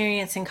your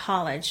experience in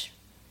college?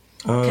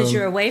 Because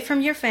you're away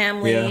from your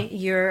family, Yeah.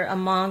 you're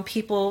among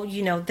people,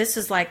 this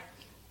is like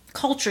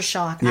culture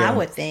shock, Yeah. I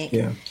would think,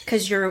 Yeah.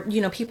 because you're,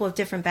 people of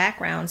different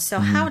backgrounds. So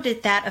how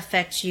did that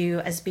affect you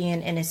as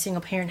being in a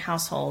single parent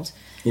household?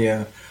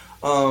 Yeah.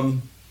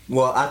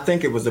 Well, I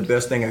think it was the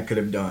best thing I could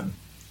have done.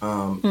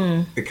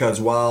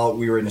 Because while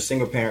we were in a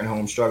single parent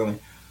home struggling,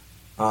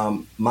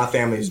 my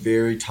family is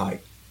very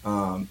tight.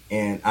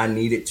 And I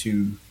needed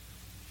to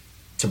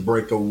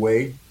break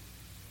away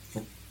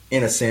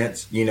in a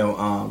sense,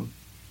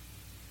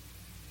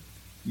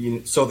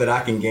 so that I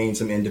can gain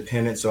some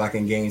independence, so I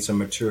can gain some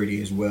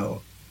maturity as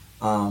well.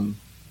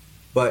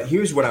 But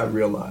here's what I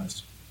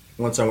realized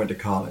once I went to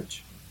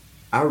college.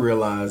 I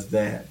realized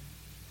that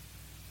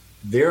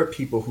there are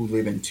people who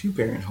live in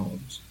two-parent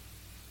homes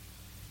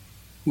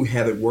who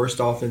have it worse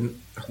off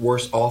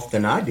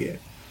than I did.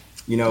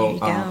 There you go.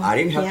 I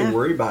didn't have Yeah. to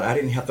worry about it. I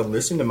didn't have to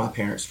listen to my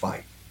parents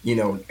fight,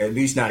 at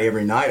least not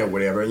every night or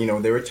whatever.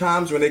 There were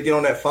times when they get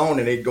on that phone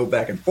and they'd go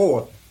back and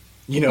forth,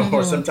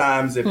 or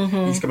sometimes if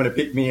he's coming to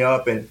pick me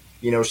up and,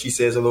 she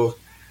says a little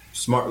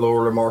smart little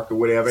remark or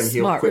whatever, and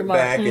he'll quit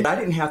back. And I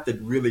didn't have to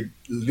really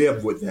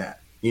live with that,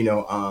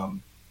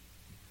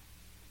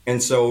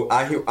 and so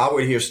I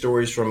would hear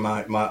stories from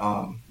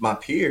my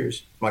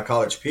peers, my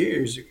college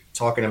peers,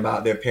 talking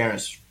about their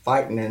parents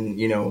fighting and,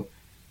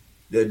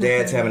 their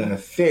dad's having an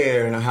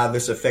affair and how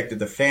this affected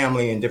the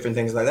family and different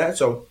things like that.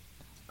 So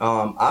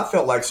I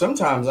felt like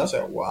sometimes I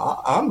said,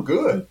 well, I'm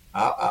good.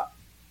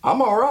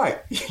 I'm all right,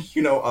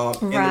 in the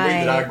way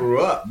that I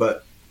grew up.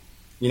 But,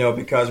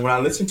 because when I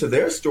listen to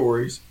their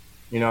stories,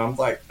 I'm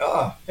like,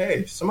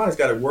 hey, somebody's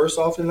got it worse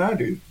off than I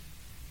do.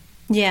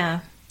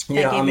 Yeah.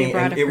 Yeah, I mean,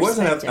 and it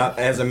wasn't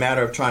as a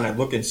matter of trying to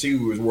look and see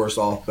who was worse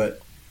off,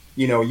 but,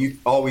 you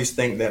always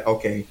think that,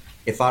 okay,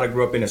 if I'd have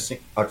grew up in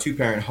a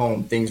two-parent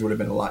home, things would have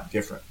been a lot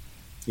different,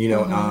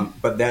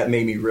 but that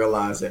made me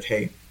realize that,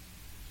 hey,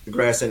 the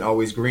grass isn't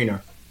always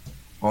greener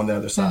on the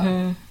other side.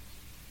 Yeah.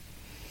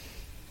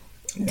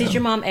 Did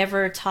your mom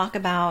ever talk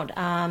about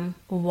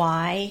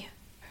why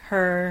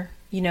her,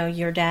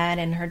 your dad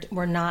and her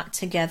were not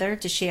together?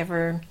 Did she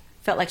ever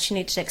felt like she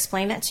needed to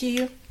explain that to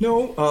you?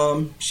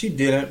 No, she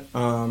didn't.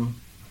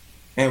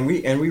 And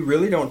we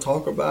really don't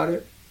talk about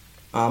it.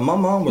 My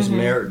mom was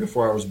married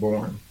before I was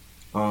born.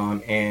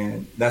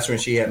 And that's when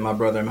she had my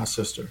brother and my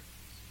sister.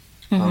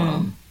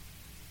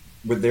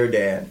 With their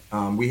dad.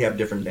 We have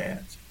different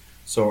dads.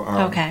 So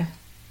okay.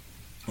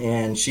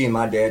 And she and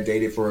my dad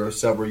dated for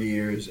several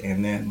years,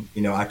 and then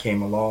I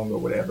came along or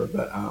whatever.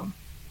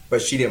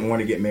 But she didn't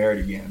want to get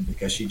married again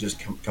because she just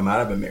come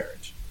out of a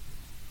marriage.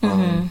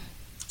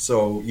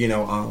 So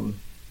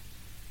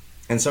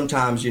and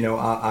sometimes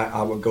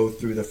I would go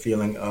through the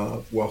feeling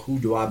of, well, who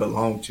do I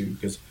belong to?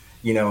 Because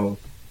when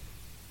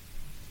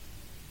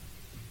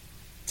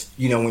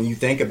you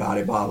think about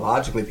it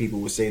biologically, people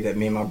would say that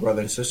me and my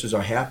brother and sisters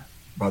are half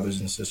brothers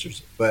and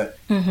sisters. But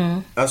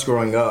us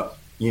growing up,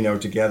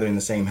 together in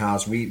the same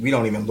house, we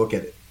don't even look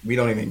at it. We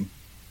don't even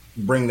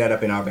bring that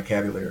up in our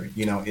vocabulary.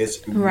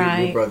 It's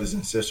we're brothers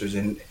and sisters,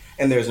 and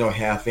there's no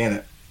half in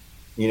it.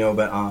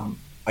 But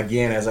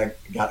again, as I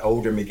got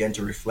older and began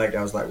to reflect,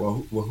 I was like,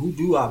 well, who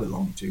do I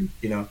belong to?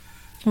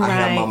 I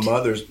have my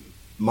mother's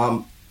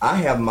mom. I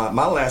have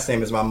my last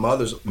name is my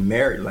mother's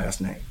married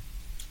last name,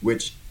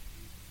 which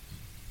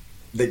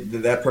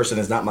that person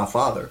is not my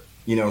father.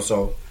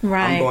 So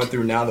I'm going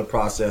through now the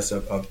process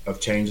of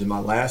changing my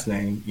last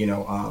name,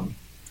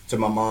 to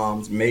my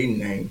mom's maiden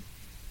name,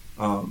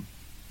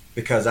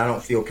 because I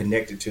don't feel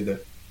connected to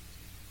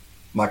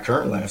my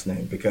current last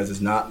name because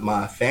it's not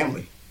my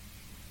family.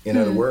 In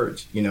other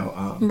words,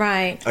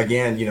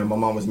 again, my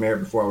mom was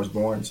married before I was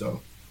born.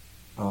 So,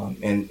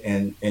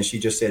 and she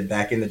just said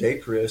back in the day,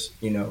 Chris,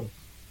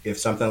 if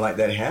something like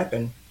that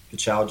happened, the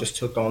child just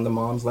took on the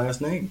mom's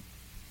last name.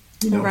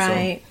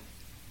 Right. So.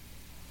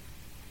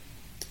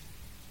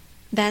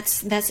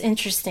 That's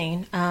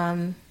interesting.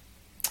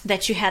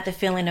 That you had the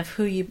feeling of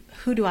who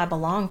do I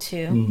belong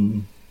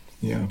to?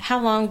 Yeah. How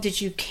long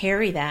did you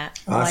carry that?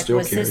 I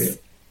still carry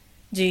it.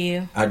 Do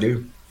you? I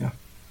do. Yeah.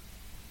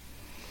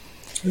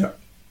 Yeah.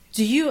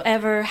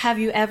 Have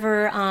you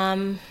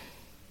ever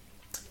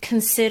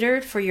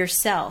considered for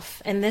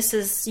yourself, and this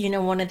is,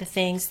 one of the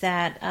things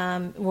that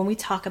when we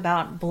talk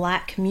about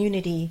Black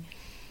community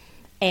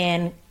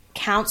and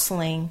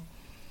counseling,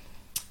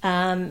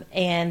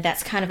 and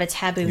that's kind of a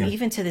taboo,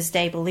 even to this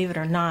day, believe it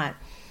or not.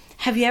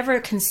 Have you ever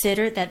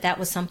considered that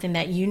was something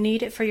that you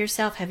needed for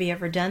yourself? Have you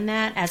ever done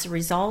that as a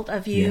result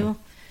of you?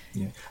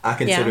 Yeah. I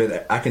consider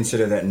that. I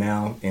consider that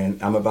now,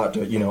 and I'm about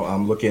to,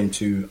 look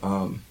into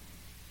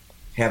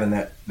having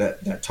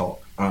that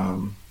talk.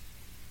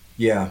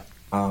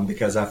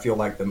 Because I feel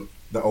like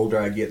the older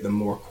I get, the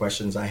more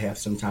questions I have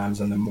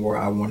sometimes, and the more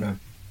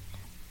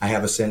I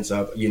have a sense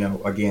of,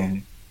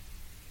 again,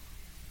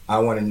 I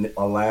want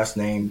a last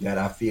name that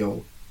I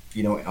feel,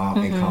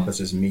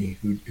 encompasses me,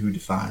 who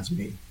defines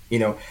me,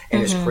 and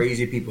it's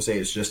crazy. People say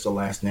it's just a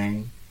last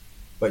name,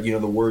 but the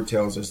word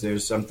tells us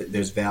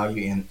there's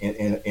value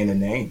in a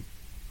name,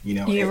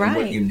 You're and right.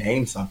 what you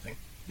name something,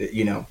 that,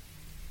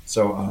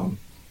 so,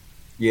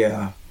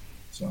 yeah.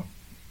 So.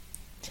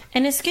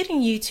 And it's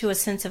getting you to a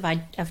sense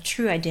of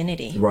true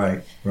identity.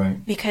 Right.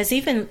 Because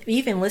even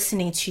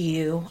listening to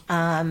you,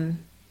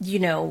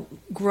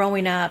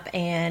 growing up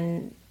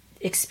and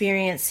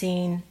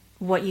experiencing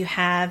what you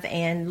have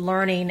and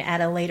learning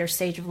at a later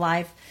stage of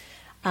life,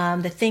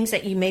 the things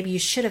that you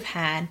should have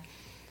had,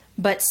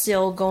 but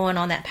still going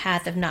on that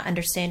path of not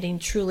understanding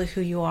truly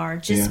who you are,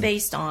 just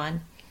based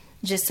on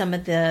just some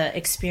of the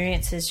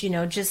experiences,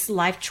 just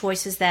life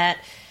choices that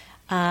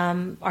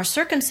are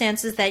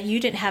circumstances that you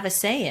didn't have a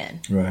say in.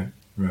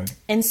 Right.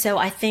 And so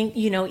I think,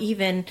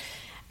 even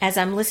as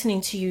I'm listening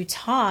to you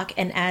talk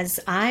and as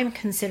I'm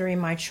considering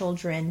my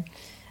children,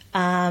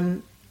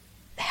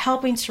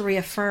 helping to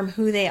reaffirm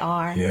who they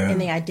are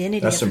and the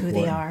identity of who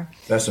they are.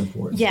 That's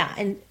important. Yeah.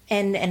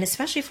 And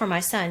especially for my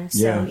son.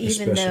 So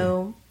even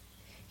though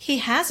he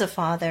has a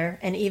father,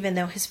 and even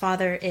though his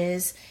father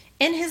is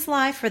in his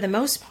life for the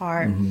most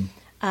part,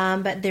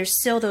 but there's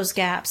still those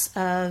gaps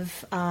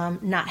of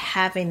not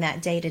having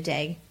that day to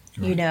day,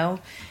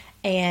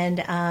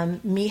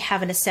 and me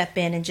having to step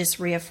in and just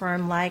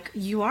reaffirm, like,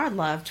 you are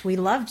loved. We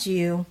loved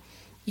you.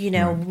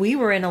 We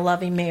were in a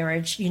loving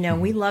marriage.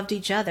 We loved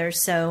each other.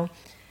 So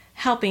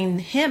helping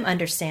him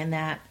understand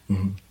that.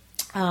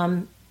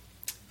 And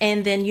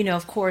then,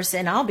 of course,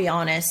 and I'll be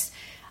honest,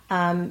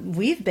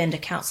 we've been to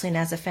counseling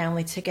as a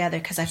family together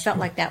because I felt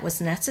like that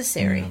was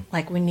necessary.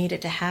 Like we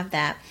needed to have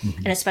that.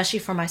 And especially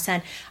for my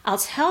son, I'll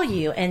tell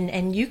you,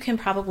 and you can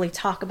probably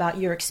talk about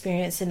your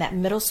experience in that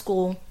middle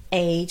school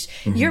age.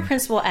 You're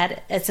principal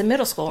it's a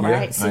middle school,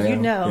 right? So you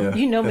know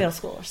middle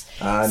schoolers.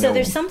 So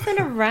there's something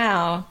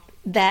around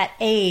that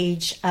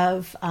age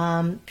of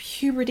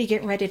puberty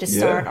getting ready to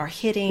start or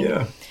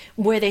hitting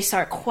where they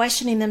start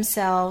questioning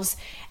themselves.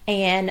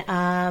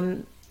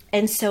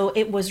 And so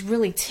it was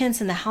really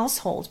tense in the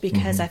household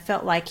because I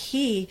felt like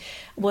he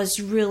was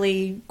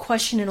really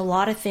questioning a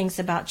lot of things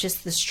about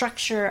just the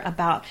structure,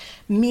 about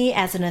me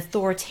as an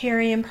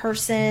authoritarian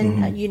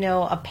person,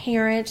 a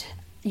parent,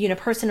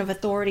 person of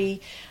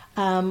authority,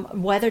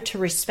 whether to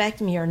respect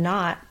me or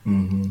not.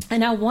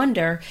 And I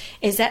wonder,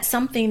 is that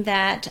something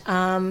that,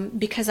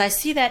 because I've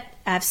seen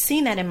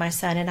that in my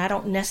son, and I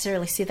don't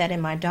necessarily see that in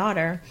my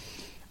daughter,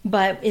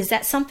 but is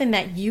that something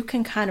that you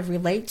can kind of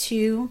relate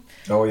to?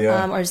 Oh,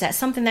 yeah. Or is that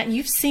something that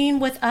you've seen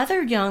with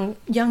other young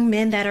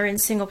men that are in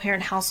single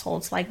parent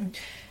households? Like,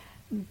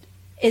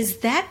 is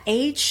that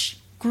age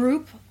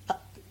group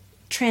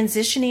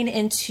transitioning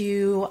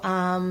into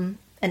an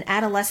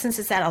adolescence?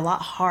 Is that a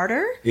lot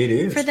harder? It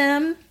is for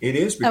them. It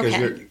is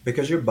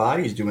because your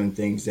body's doing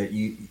things that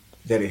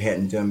it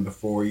hadn't done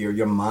before.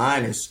 Your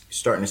mind is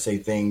starting to say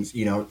things,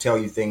 tell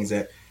you things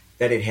that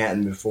it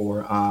hadn't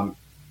before.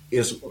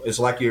 It's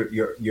like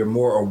you're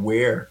more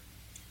aware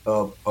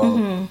of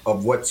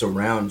what's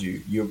around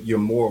you. You're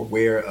more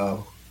aware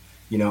of,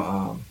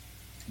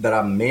 that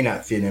I may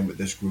not fit in with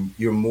this group.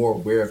 You're more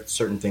aware of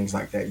certain things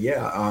like that.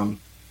 Yeah.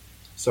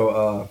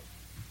 So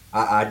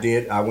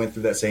I went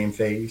through that same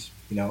phase,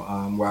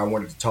 where I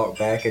wanted to talk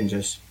back and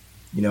just,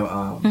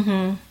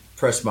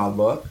 press my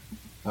luck.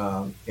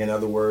 In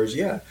other words,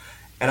 yeah.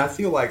 And I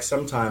feel like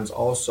sometimes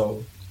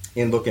also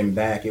in looking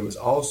back, it was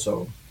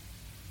also,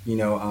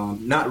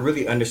 not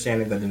really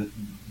understanding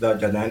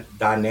the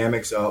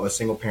dynamics of a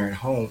single parent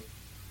home.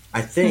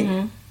 I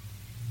think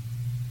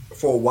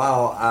for a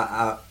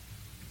while,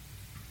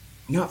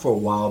 not for a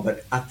while,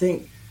 but I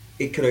think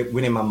it could have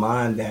went in my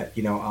mind that,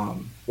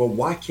 well,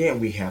 why can't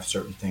we have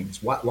certain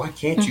things? Why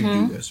can't you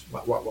do this? Why,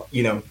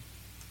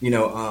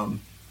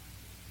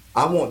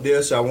 I want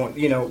this. I want,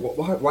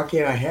 why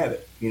can't I have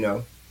it?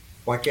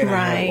 Why can't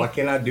I have it? Why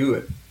can't I do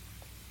it?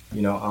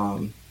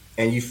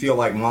 And you feel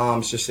like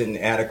mom's just isn't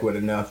adequate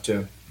enough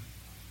to,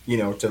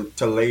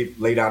 to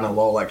lay down the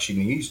law like she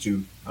needs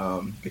to,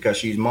 because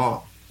she's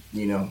mom,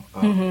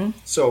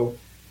 So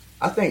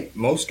I think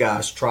most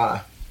guys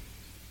try.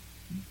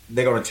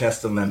 They're going to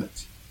test the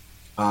limits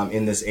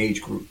in this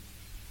age group.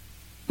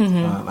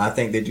 I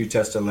think they do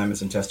test the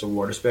limits and test the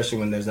water, especially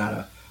when there's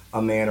not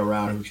a man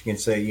around who can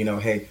say,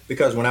 hey,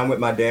 because when I was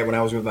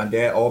with my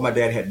dad, all my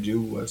dad had to do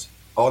was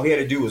look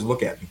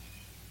at me,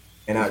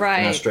 and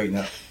I straighten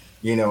up.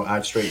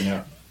 I'd straighten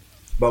up.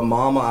 But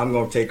mama, I'm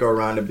going to take her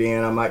around the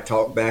bend. I might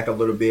talk back a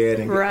little bit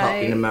and get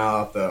popped in the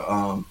mouth,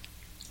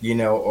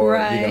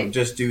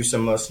 just do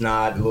some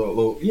snot, a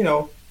little,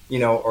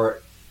 or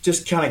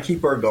just kind of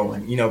keep her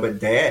going, But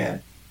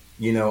dad,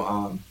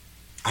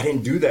 I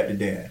didn't do that to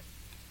dad.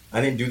 I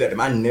didn't do that to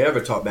him. I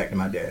never talked back to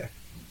my dad,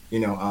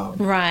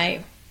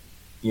 like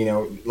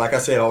I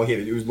said, all he had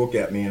to do was look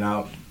at me,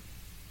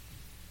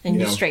 and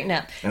you straighten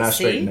up. And I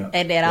straighten up.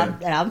 And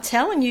I'm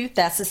telling you,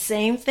 that's the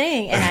same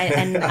thing.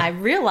 And I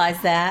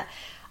realize that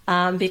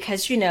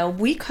because,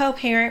 we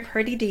co-parent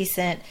pretty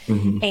decent.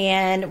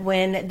 And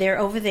when they're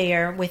over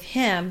there with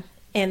him,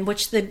 and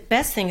which the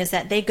best thing is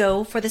that they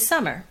go for the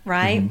summer,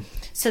 right?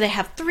 So they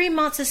have 3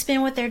 months to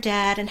spend with their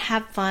dad and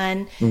have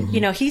fun.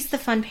 He's the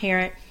fun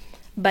parent.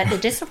 But the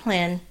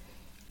discipline,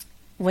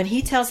 when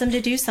he tells them to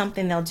do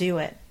something, they'll do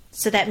it.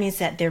 So that means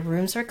that their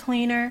rooms are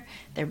cleaner,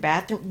 their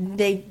bathroom,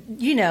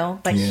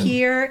 but Yeah.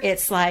 here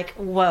it's like,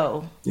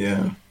 whoa.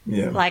 Yeah.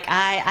 Yeah. Like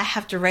I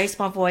have to raise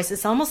my voice.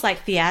 It's almost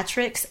like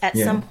theatrics at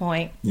Yeah. some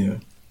point Yeah.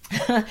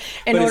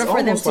 in order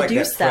for them to like do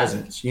that stuff.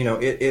 presence.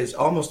 It is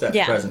almost that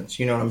Yeah. presence.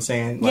 You know what I'm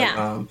saying? Like,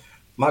 Yeah.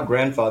 my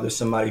grandfather is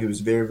somebody who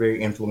was very,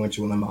 very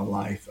influential in my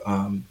life,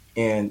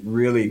 and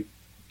really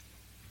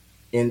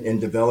in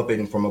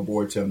developing from a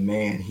boy to a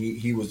man.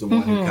 He was the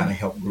one who kind of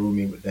helped groom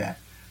me with that.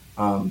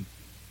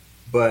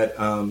 But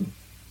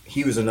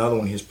he was another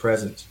one. His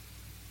presence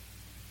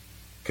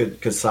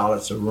could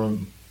solace a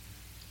room.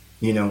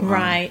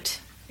 Right.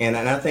 And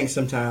I think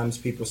sometimes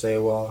people say,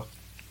 well,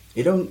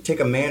 it don't take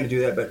a man to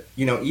do that. But,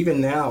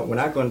 even now, when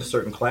I go into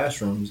certain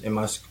classrooms in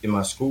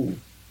my school,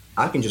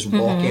 I can just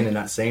walk in and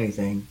not say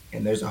anything,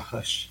 and there's a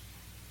hush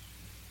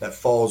that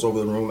falls over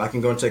the room. I can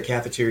go into a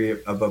cafeteria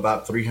of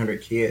about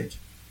 300 kids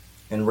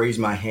and raise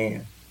my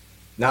hand,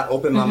 not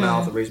open my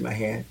mouth and raise my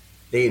hand.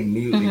 They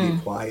immediately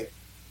get quiet.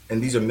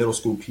 And these are middle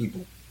school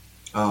people.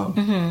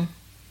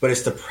 But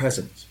it's the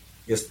presence.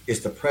 It's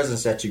the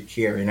presence that you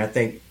carry. And I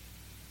think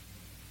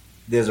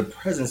there's a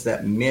presence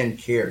that men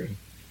carry.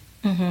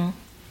 And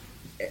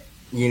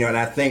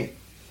I think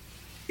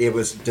it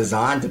was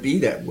designed to be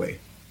that way.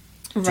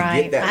 To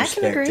Right. get that I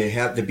can respect,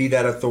 agree. to be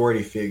that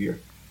authority figure.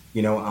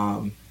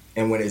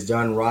 And when it's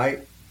done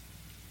right,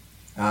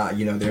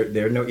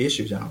 there are no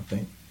issues, I don't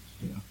think.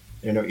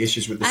 There are no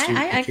issues with the students.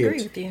 I the kids.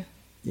 agree with you.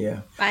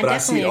 Yeah, I but I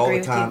see definitely it all agree the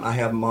with time. you. I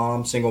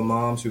have single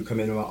moms who come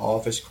into my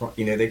office,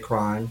 they're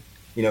crying.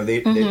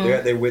 They're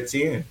at their wits'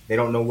 end. They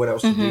don't know what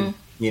else to do.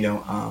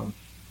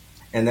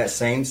 And that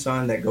same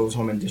son that goes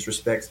home and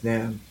disrespects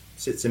them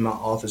sits in my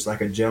office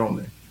like a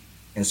gentleman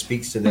and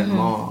speaks to that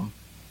mom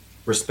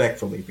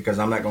respectfully, because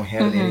I'm not going to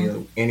have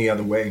it any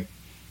other way.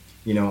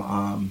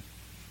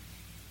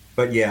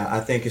 But yeah, I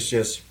think it's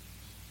just,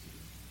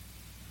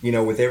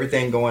 with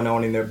everything going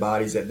on in their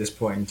bodies at this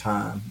point in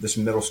time, this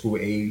middle school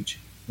age,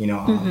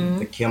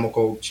 the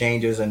chemical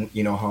changes and,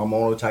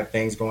 hormonal type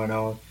things going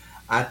on.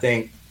 I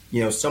think,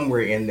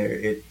 somewhere in there,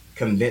 it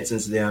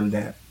convinces them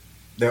that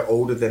they're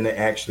older than they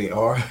actually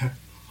are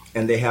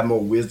and they have more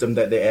wisdom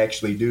that they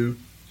actually do.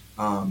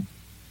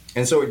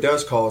 And so it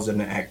does cause them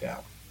to act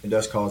out.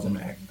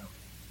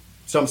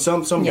 Some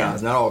Yeah.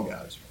 guys, not all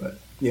guys, but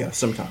yeah,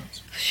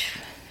 sometimes.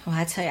 Well,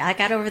 I tell you, I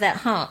got over that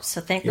hump, so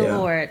thank the Yeah,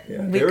 Lord.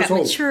 yeah. We've There's got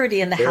hope. maturity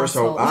in the There's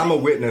household. hope. I'm a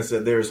witness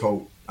that there's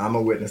hope.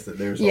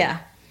 Yeah.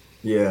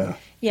 Yeah.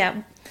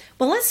 Yeah.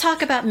 Well, let's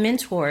talk about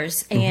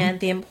mentors and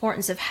the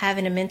importance of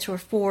having a mentor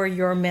for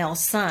your male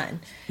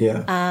son.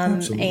 Yeah.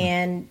 Absolutely.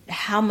 And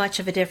how much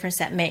of a difference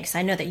that makes.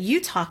 I know that you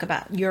talk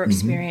about your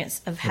experience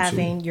of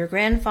having your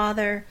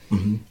grandfather,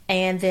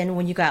 and then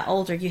when you got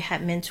older, you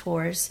had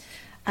mentors.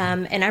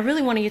 And I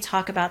really wanted you to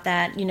talk about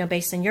that,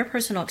 based on your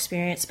personal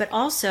experience, but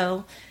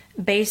also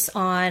based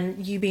on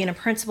you being a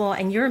principal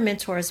and you're a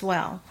mentor as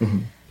well.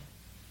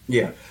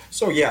 Yeah.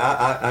 So,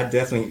 yeah, I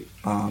definitely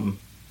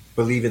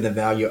believe in the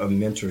value of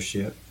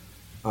mentorship.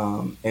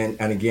 And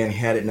again,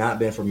 had it not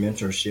been for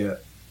mentorship,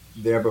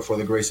 there before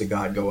the grace of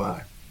God go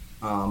I.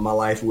 My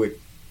life would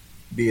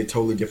be a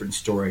totally different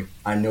story.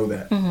 I know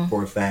that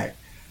for a fact,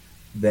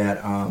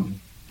 that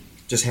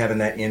just having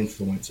that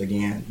influence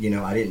again,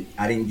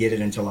 I didn't get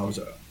it until I was,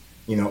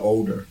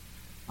 older.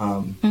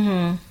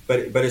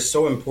 But it's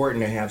so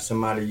important to have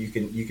somebody you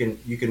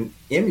can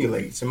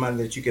emulate, somebody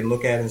that you can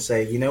look at and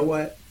say, you know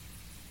what,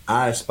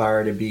 I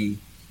aspire to be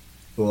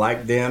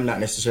like them, not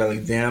necessarily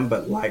them,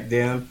 but like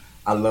them.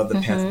 I love the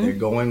path that they're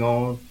going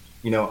on,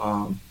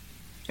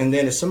 and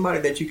then it's somebody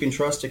that you can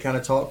trust to kind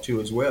of talk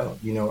to as well,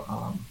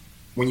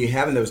 when you're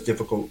having those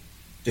difficult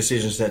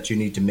decisions that you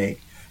need to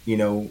make,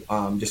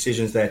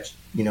 decisions that,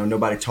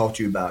 nobody taught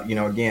you about.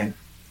 Again,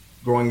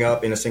 growing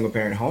up in a single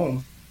parent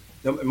home,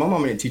 my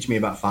mom didn't teach me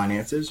about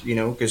finances,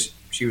 because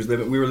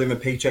we were living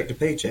paycheck to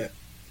paycheck,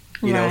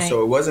 Right.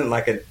 so it wasn't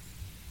like a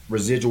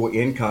residual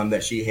income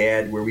that she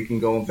had where we can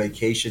go on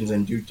vacations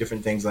and do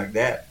different things like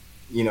that.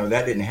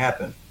 That didn't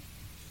happen,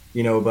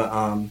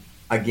 but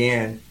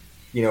again,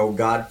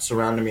 God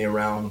surrounded me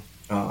around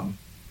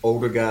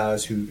older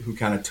guys who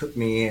kind of took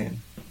me in,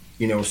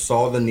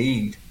 saw the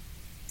need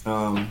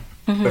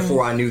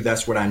before I knew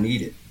that's what I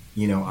needed,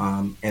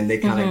 and they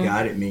kind of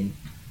guided me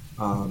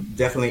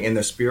definitely in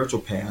the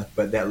spiritual path,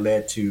 but that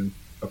led to,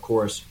 of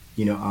course,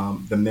 the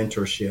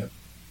mentorship.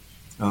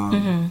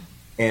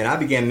 And I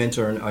began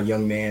mentoring a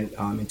young man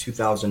in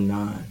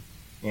 2009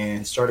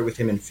 and started with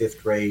him in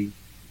 5th grade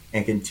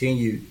and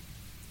continued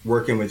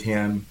working with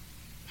him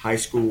high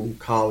school,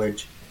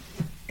 college,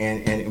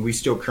 and we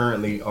still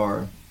currently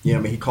are,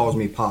 he calls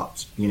me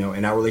Pops,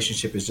 and our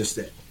relationship is just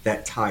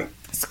that tight.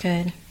 That's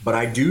good. But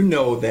I do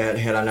know that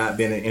had I not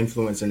been an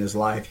influence in his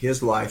life,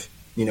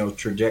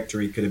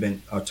 trajectory could have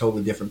been a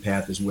totally different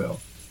path as well,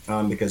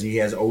 because he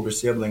has older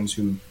siblings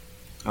who,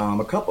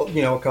 a couple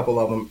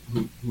of them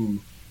who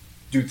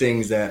do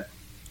things that,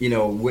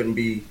 wouldn't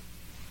be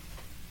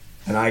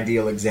an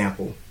ideal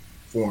example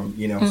for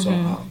him,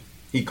 so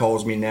he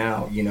calls me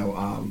now,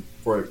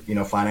 for,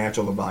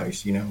 financial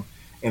advice,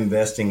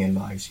 investing in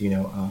life,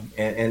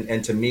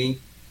 and to me,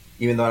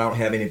 even though I don't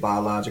have any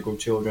biological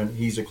children,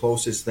 he's the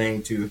closest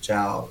thing to a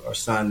child or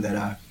son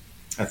that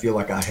I feel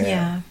like I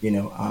have,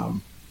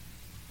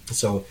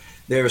 so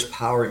there is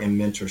power in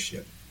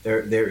mentorship.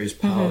 There is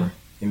power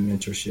in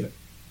mentorship.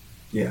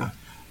 Yeah.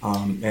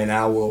 And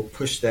I will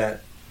push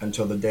that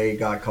until the day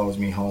God calls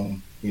me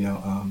home,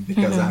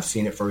 because I've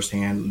seen it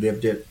firsthand,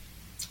 lived it.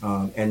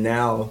 And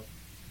now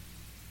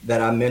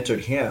that I mentored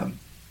him,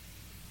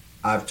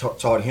 I've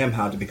taught him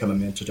how to become a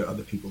mentor to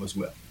other people as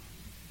well.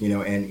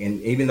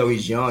 And even though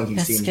he's young, he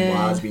seems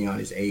wise beyond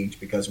his age,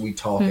 because we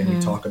talk and we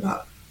talk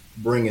about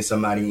bringing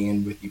somebody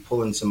in with you,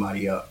 pulling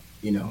somebody up,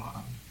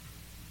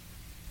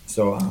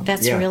 So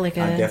that's really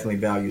good. I definitely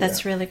value that.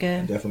 That's really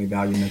good. I definitely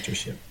value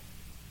mentorship.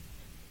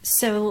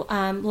 So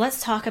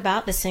let's talk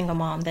about the single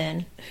mom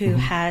then, who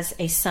has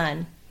a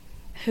son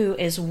who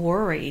is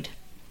worried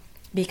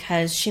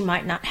because she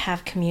might not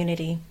have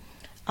community,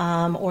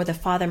 or the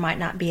father might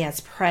not be as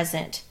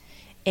present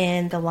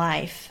in the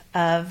life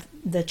of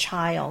the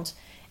child,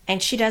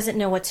 and she doesn't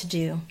know what to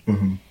do.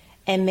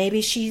 And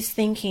maybe she's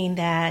thinking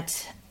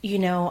that,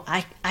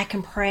 I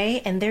can pray,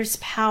 and there's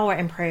power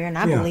in prayer, and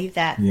I believe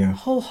that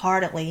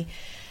wholeheartedly.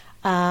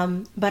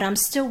 But I'm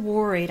still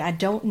worried. I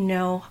don't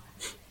know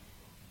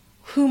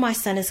who my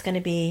son is going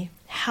to be,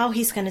 how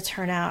he's going to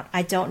turn out.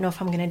 I don't know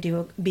if I'm going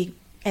to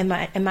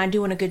am I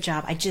doing a good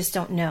job? I just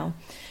don't know.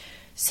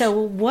 So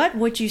what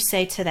would you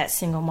say to that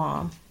single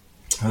mom?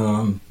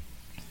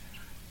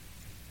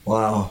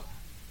 Wow.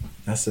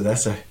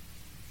 That's a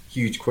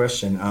huge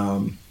question.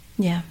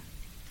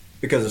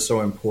 Because it's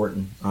so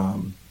important.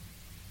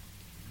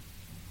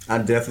 I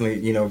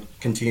definitely,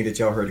 continue to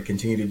tell her to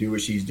continue to do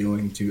what she's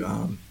doing,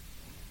 to,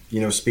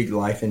 speak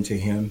life into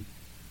him.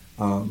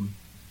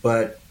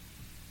 But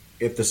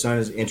if the son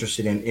is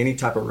interested in any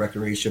type of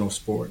recreational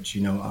sports,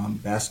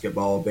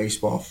 basketball,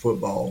 baseball,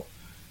 football,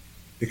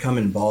 become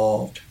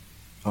involved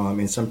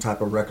in some type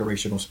of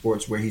recreational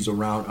sports where he's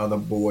around other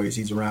boys,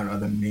 he's around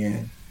other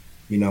men,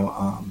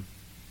 and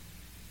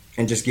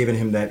just giving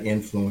him that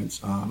influence,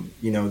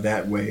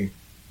 that way.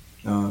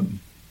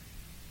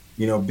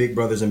 Big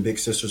brothers and big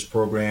sisters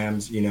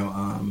programs,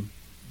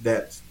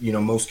 that,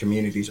 most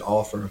communities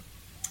offer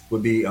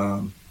would be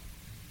an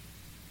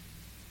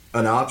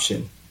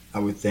option, I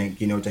would think,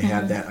 to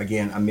have that,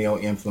 again, a male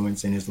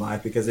influence in his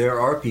life, because there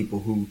are people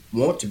who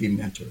want to be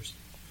mentors,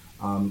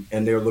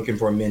 and they're looking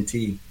for a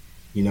mentee,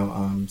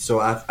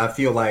 so I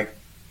feel like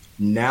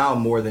now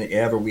more than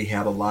ever, we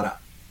have a lot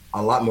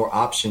more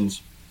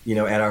options,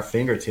 at our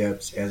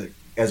fingertips as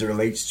it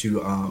relates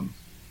to,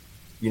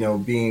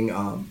 being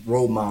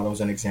role models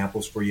and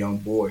examples for young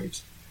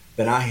boys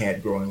than I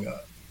had growing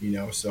up,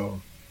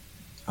 so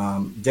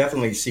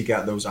definitely seek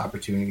out those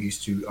opportunities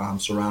to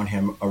surround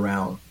him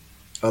around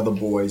other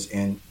boys.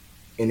 And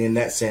in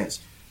that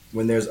sense,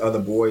 when there's other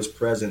boys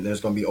present,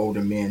 there's going to be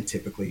older men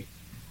typically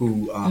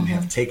who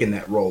have taken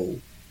that role,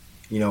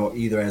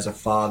 either as a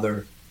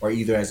father or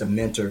either as a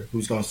mentor,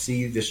 who's going to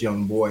see this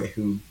young boy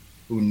who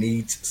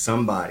needs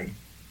somebody,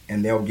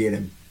 and they'll get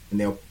him and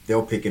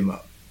they'll pick him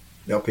up.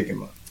 They'll pick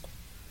him up.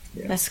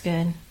 Yeah. That's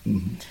good.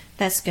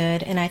 That's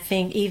good. And I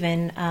think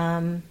even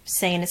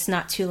saying it's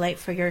not too late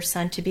for your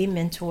son to be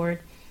mentored.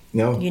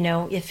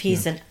 No. If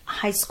he's in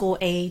high school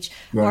age,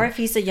 or if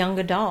he's a young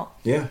adult.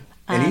 Yeah.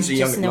 And he's a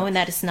young just knowing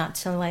that it's not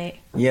too late.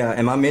 Yeah.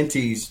 And my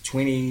mentee's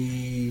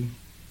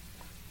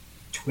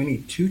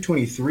 22,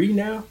 23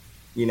 now.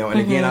 And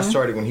again, I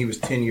started when he was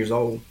 10 years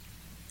old.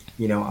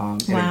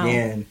 And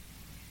again,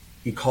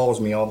 he calls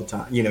me all the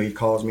time. He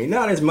calls me,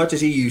 not as much as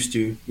he used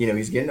to.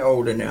 He's getting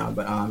older now,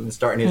 but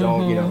starting his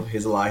own,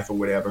 his life or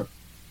whatever.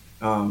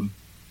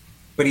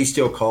 But he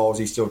still calls,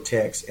 he still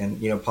texts,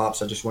 and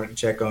Pops, I just wanted to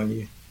check on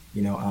you.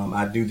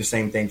 I do the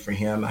same thing for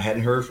him. I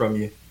hadn't heard from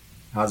you.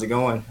 How's it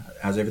going?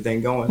 How's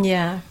everything going?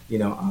 Yeah.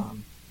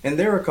 And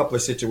there were a couple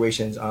of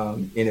situations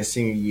in his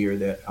senior year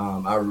that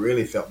I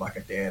really felt like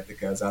a dad,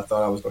 because I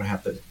thought I was going to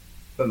have to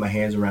put my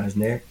hands around his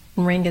neck,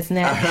 wring his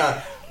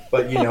neck.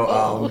 But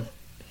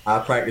I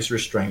practice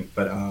restraint.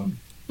 But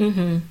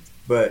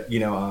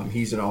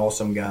he's an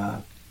awesome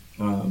guy.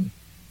 And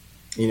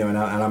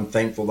I'm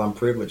thankful, I'm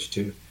privileged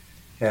to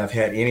have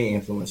had any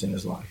influence in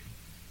his life.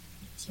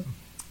 So.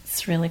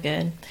 It's really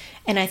good.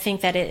 And I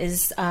think that it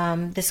is,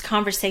 this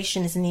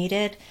conversation is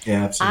needed.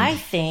 Yeah, absolutely. I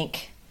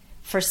think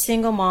for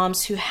single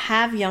moms who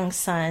have young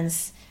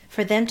sons,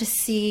 for them to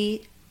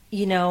see,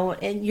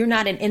 and you're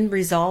not an end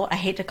result, I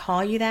hate to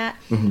call you that,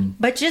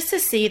 but just to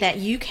see that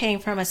you came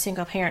from a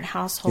single parent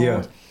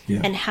household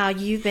and how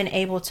you've been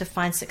able to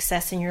find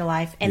success in your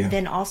life, and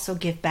then also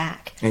give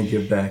back. And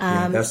give back,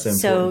 that's the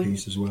important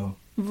piece as well.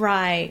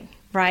 Right.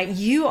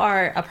 You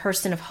are a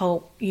person of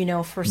hope,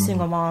 for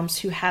single moms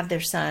who have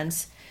their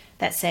sons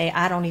that say,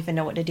 I don't even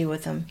know what to do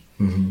with them.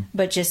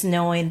 But just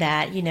knowing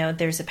that,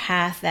 there's a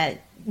path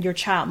that your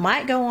child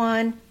might go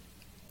on,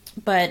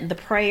 but the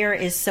prayer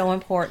is so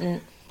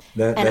important.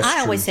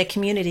 I always say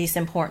community is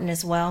important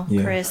as well,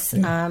 Chris,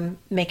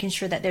 making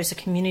sure that there's a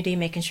community,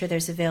 making sure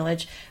there's a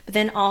village, but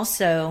then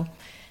also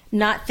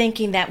not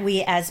thinking that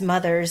we as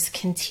mothers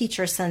can teach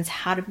our sons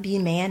how to be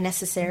man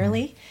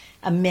necessarily,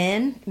 a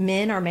men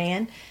or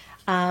man,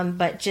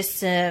 but just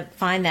to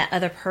find that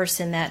other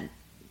person, that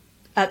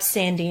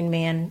upstanding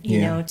man, you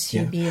know,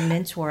 to be a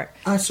mentor.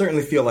 I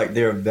certainly feel like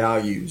there are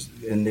values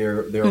and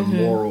there are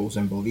morals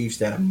and beliefs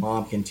that a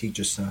mom can teach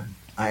a son.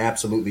 I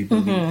absolutely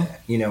believe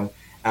that. You know,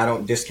 I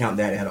don't discount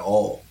that at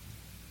all.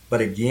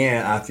 But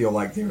again, I feel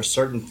like there are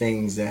certain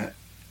things that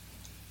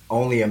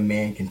only a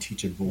man can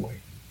teach a boy.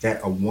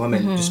 That a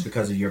woman, just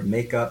because of your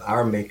makeup,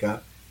 our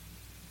makeup,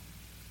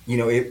 you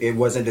know, it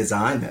wasn't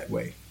designed that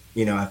way.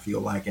 You know, I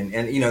feel like, and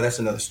you know, that's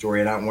another story.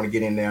 And I don't want to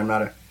get in there. I'm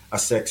not a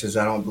sexist.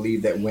 I don't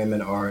believe that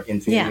women are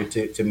inferior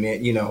to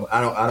men. You know,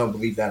 I don't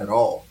believe that at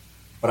all.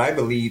 But I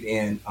believe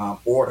in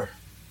order.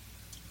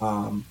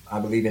 I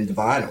believe in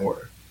divine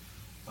order.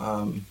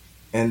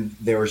 And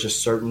there was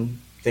just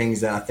certain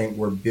things that I think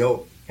were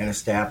built and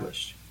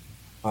established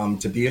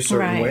to be a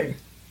certain way.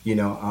 You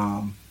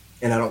know,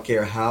 and I don't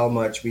care how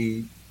much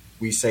we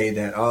say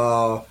that,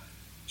 oh,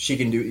 she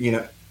can do, you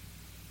know.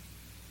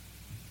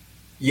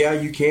 Yeah,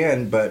 you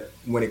can, but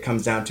when it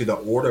comes down to the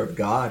order of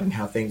God and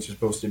how things are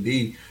supposed to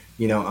be,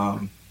 you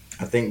know,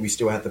 I think we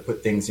still have to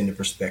put things into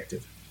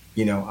perspective,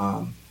 you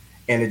know,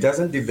 and it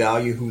doesn't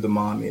devalue who the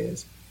mom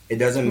is. It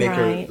doesn't make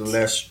her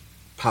less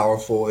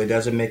powerful. It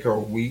doesn't make her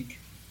weak,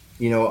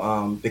 you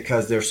know,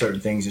 because there are certain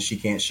things that she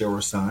can't show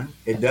her son.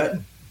 It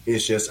doesn't.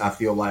 It's just, I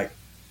feel like,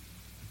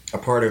 a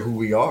part of who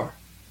we are.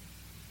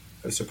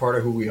 It's a part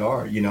of who we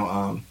are, you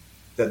know,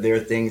 that there are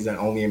things that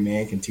only a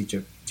man can teach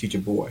a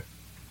boy.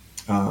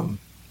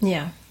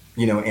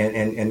 You know,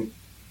 and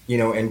you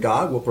know, and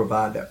God will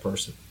provide that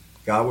person.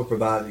 God will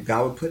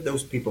put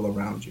those people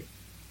around you,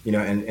 you know,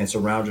 and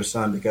surround your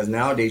son, because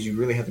nowadays you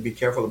really have to be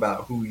careful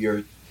about who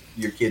your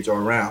kids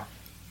are around,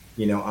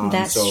 you know.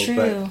 That's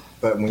true.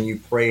 But when you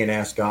pray and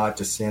ask God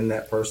to send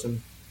that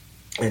person,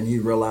 and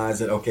you realize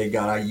that, okay,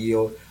 God, I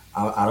yield.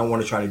 I don't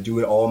want to try to do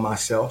it all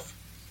myself.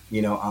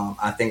 You know,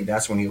 I think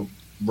that's when he'll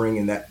bring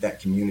in that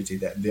community,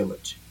 that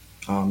village,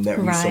 that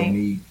we so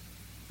need.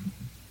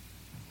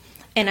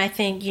 And I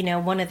think, you know,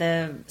 one of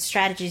the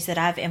strategies that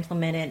I've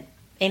implemented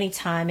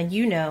anytime, and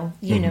you know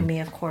me,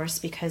 of course,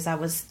 because I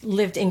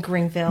lived in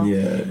Greenville,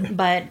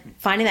 but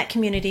finding that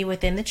community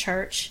within the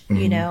church,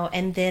 you know,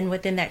 and then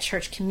within that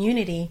church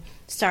community,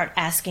 start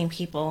asking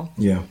people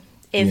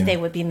if they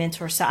would be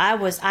mentors. So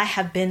I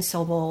have been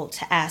so bold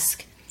to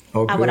ask.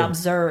 I would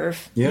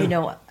observe, you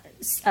know,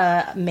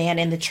 a man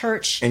in the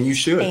church. And you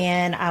should.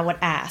 And I would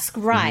ask.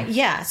 Right.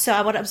 Yeah. So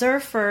I would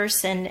observe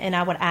first, and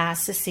I would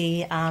ask to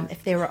see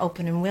if they were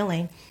open and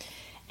willing.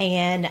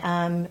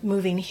 And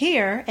moving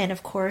here, and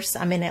of course,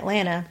 I'm in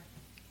Atlanta.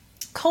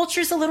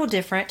 Culture's a little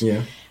different.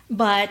 Yeah.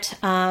 But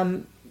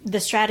the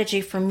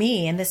strategy for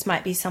me, and this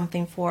might be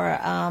something for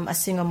a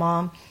single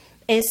mom,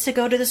 is to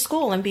go to the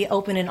school and be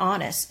open and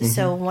honest.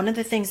 So one of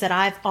the things that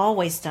I've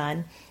always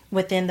done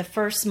within the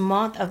first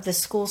month of the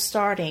school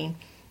starting,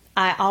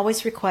 I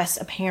always request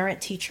a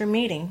parent-teacher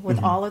meeting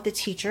with all of the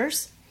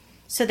teachers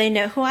so they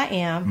know who I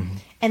am.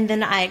 And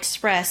then I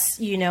express,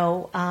 you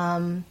know,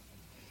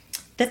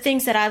 the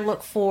things that I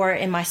look for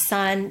in my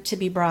son to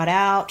be brought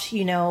out,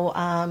 you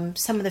know,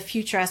 some of the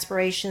future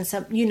aspirations,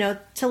 you know,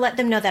 to let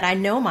them know that I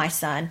know my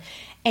son.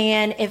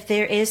 And if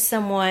there is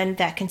someone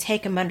that can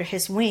take him under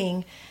his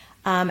wing,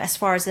 as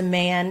far as a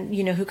man,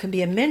 you know, who can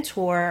be a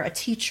mentor, a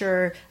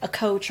teacher, a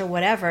coach, or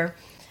whatever,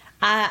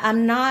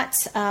 I'm not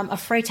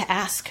afraid to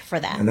ask for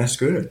that. And that's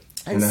good.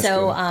 And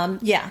so,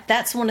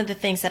 that's one of the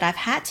things that I've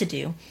had to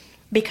do,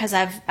 because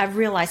I've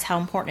realized how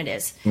important it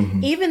is.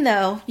 Even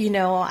though, you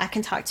know, I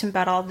can talk to him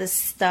about all this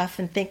stuff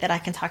and think that I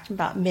can talk to him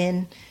about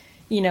men,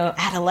 you know,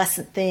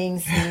 adolescent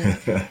things,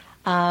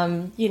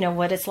 and, you know,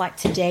 what it's like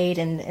to date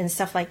and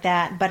stuff like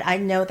that. But I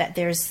know that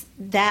there's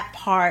that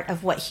part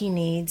of what he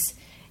needs,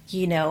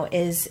 you know,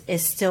 is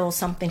still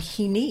something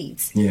he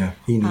needs. Yeah,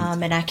 he needs.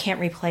 And I can't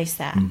replace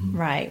that.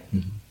 Right.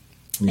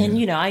 Yeah. And,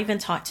 you know, I even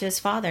talk to his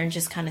father and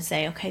just kind of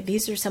say, okay,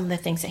 these are some of the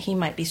things that he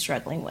might be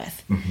struggling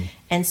with.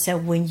 And so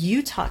when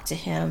you talk to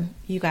him,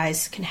 you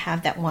guys can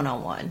have that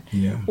one-on-one.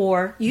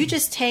 Or you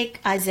just take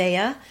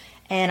Isaiah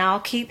and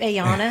I'll keep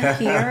Ayana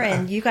here,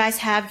 and you guys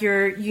have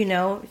your, you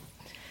know,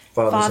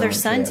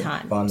 father-son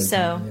time.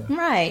 So,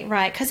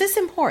 right. Because it's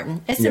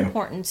important. It's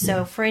important.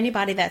 So for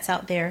anybody that's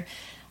out there,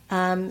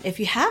 if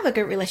you have a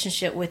good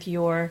relationship with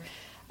your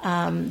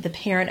the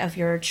parent of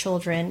your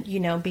children, you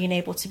know, being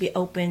able to be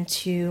open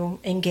to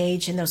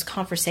engage in those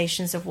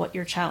conversations of what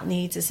your child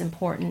needs is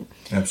important.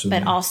 Absolutely.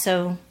 But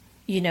also,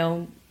 you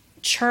know,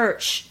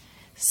 church,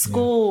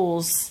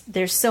 schools,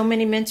 there's so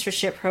many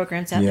mentorship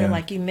programs out there,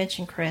 like you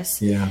mentioned,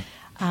 Chris.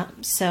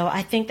 So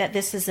I think that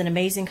this is an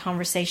amazing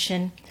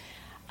conversation.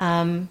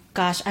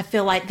 Gosh, I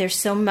feel like there's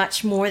so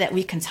much more that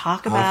we can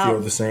talk about. I feel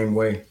the same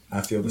way.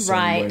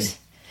 Right.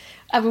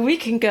 I mean, we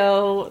can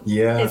go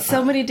in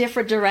so many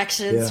different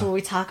directions when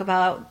we talk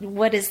about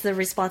what is the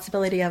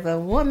responsibility of a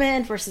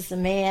woman versus a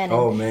man,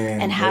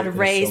 and how to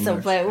raise them.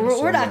 But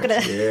we're not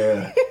going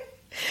to.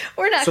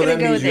 We're not So going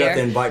that to go means you have to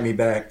there. invite me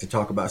back to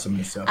talk about some of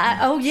this stuff.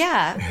 Oh,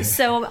 yeah.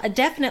 So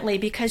definitely,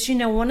 because,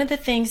 one of the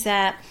things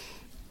that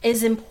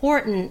is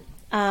important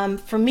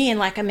for me, and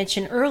like I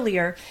mentioned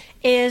earlier,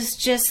 is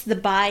just the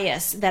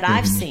bias that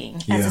I've seen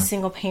as a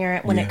single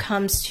parent when it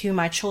comes to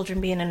my children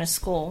being in a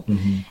school.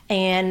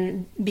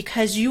 And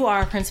because you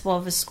are a principal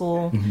of a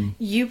school,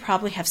 you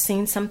probably have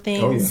seen some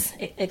things,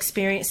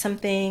 experienced some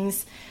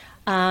things.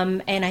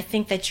 And I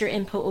think that your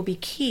input will be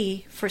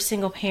key for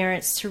single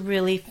parents to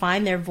really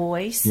find their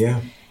voice,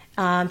 to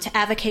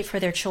advocate for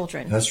their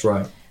children. That's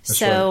right.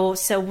 So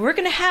we're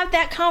going to have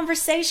that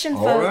conversation,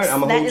 folks. All right,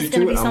 I'm gonna that hold is you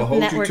going to to be it. something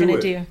that we're going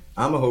to do.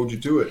 I'm gonna hold you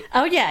to it.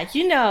 Oh yeah,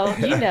 you know.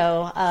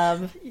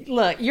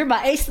 Look, you're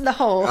my ace in the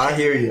hole. I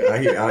hear you.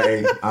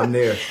 I'm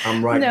there.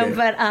 I'm right there.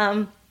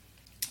 No,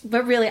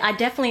 but really, I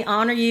definitely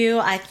honor you.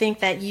 I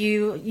think that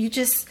you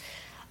just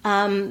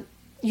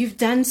you've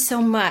done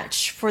so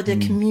much for the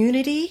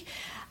community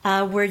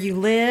where you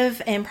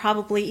live and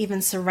probably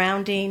even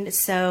surrounding.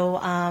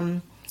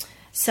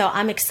 So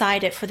I'm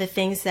excited for the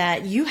things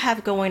that you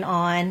have going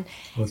on,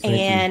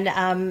 and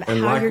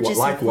how you're just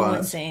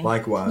influencing.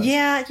 Likewise.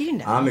 Yeah,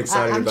 I'm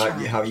excited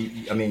about how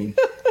you. I mean,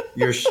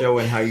 you're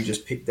showing how you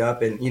just picked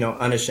up and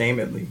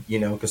unashamedly.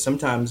 Because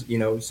sometimes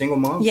single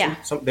moms,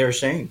 they're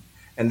ashamed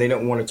and they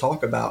don't want to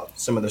talk about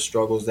some of the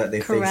struggles that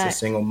they face as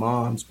single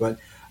moms. But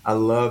I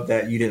love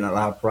that you didn't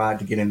allow pride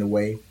to get in the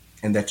way,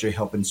 and that you're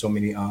helping so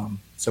many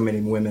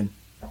women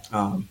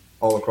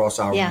all across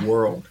our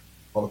world.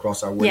 All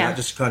across our world, not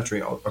just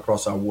country, all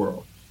across our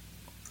world.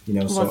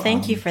 Well,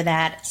 thank you for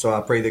that. So I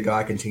pray that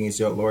God continues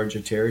to enlarge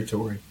your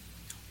territory,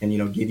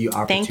 and give you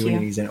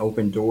opportunities and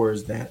open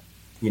doors that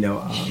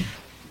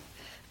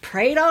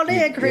Prayed on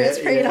it, Chris.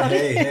 Prayed on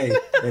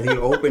it. That He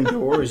opened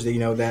doors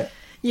that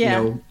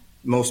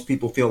most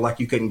people feel like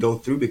you couldn't go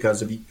through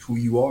because of who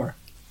you are.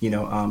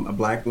 A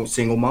Black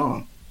single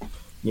mom.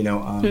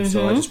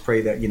 So I just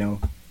pray that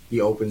He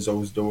opens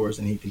those doors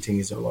and He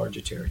continues to enlarge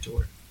your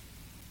territory.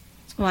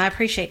 Well, I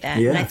appreciate that.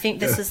 And I think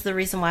this is the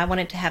reason why I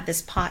wanted to have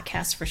this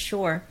podcast for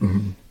sure,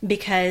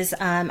 because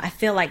I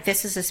feel like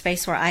this is a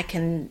space where I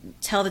can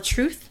tell the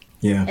truth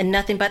and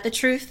nothing but the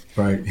truth.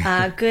 Right.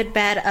 Good,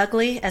 bad,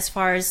 ugly, as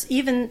far as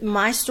even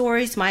my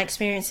stories, my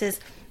experiences,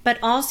 but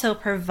also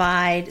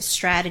provide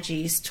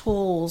strategies,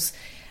 tools,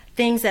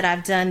 things that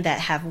I've done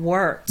that have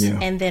worked,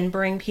 and then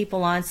bring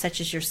people on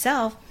such as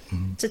yourself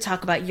to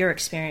talk about your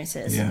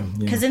experiences.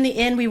 Because in the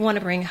end, we want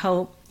to bring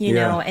hope,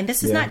 know, and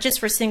this is not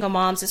just for single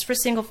moms, it's for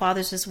single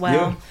fathers as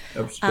well.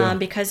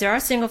 Because there are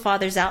single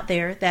fathers out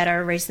there that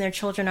are raising their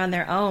children on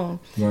their own.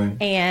 Right.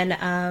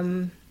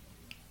 And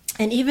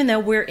even though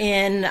we're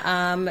in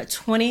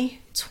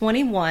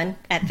 2021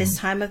 at this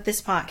time of this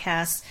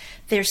podcast,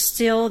 there's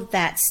still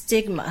that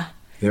stigma.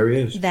 There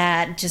is.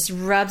 That just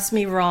rubs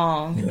me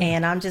wrong.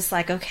 And I'm just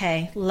like,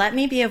 okay, let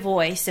me be a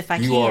voice if I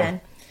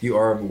can. You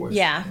are a voice.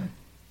 Yeah.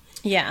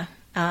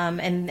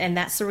 And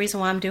that's the reason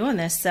why I'm doing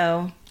this.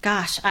 So,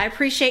 gosh, I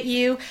appreciate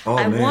you.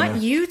 I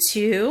want you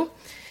to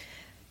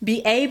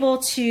be able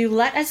to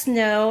let us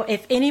know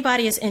if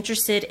anybody is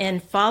interested in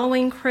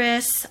following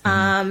Chris,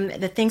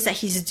 the things that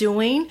he's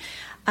doing.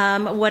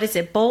 What is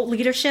it? Bold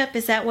Leadership?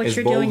 Is that what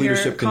you're doing?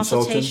 Your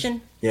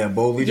consultation? Yeah,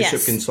 Bold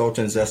Leadership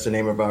Consultants. That's the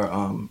name of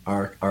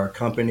our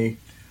company,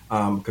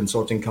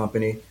 consulting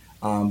company.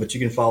 But you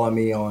can follow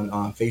me on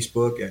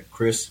Facebook at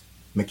Chris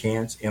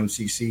McCants,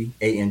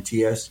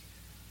 MCCANTS.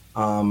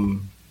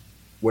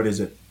 What is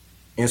it?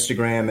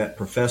 Instagram at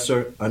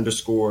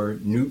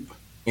Professor_Nupe,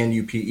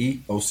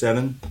 NUPE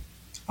 07.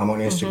 I'm on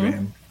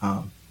Instagram.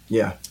 I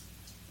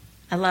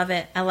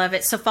love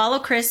it. So follow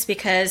Chris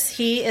because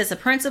he is a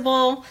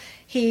principal.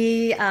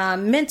 He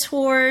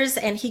mentors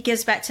and he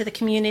gives back to the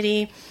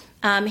community.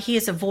 He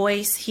is a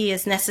voice. He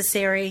is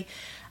necessary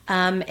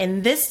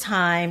in this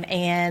time,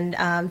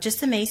 and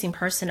just amazing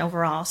person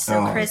overall.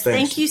 So, Chris,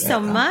 thank you so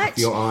much. I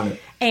feel honored.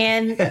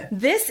 And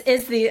this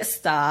is the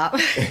stop.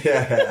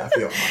 I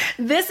feel honored.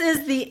 This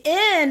is the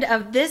end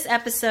of this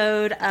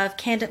episode of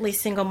Candidly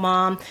Single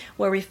Mom,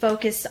 where we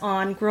focus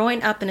on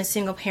growing up in a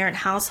single parent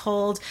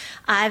household.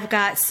 I've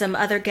got some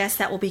other guests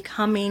that will be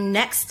coming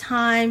next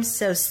time,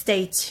 so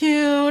stay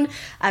tuned.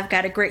 I've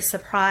got a great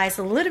surprise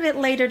a little bit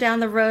later down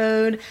the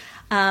road.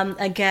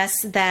 A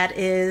guest that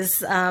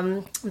is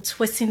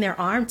twisting their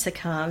arm to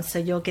come. So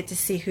you'll get to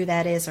see who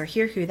that is or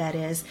hear who that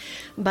is.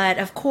 But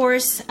of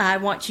course, I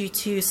want you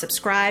to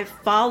subscribe,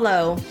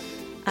 follow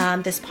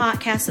this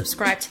podcast,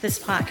 subscribe to this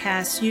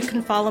podcast. You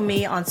can follow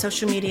me on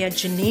social media,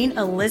 Janine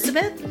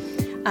Elizabeth.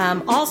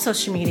 All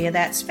social media,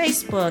 that's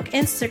Facebook,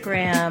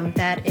 Instagram,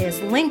 that is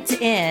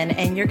LinkedIn,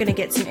 and you're going to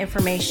get some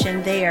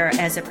information there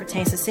as it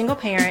pertains to single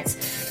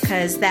parents,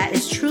 because that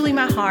is truly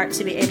my heart,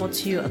 to be able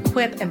to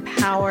equip,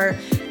 empower,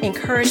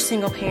 encourage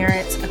single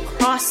parents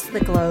across the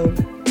globe.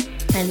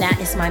 And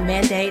that is my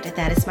mandate.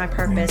 That is my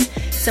purpose.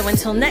 So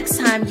until next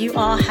time, you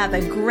all have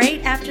a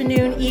great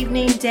afternoon,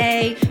 evening,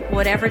 day,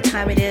 whatever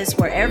time it is,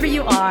 wherever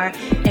you are.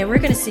 And we're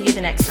going to see you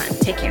the next time.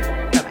 Take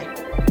care. Bye-bye.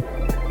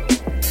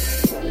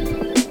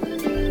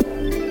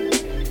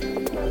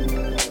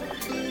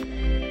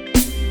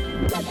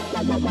 Bye.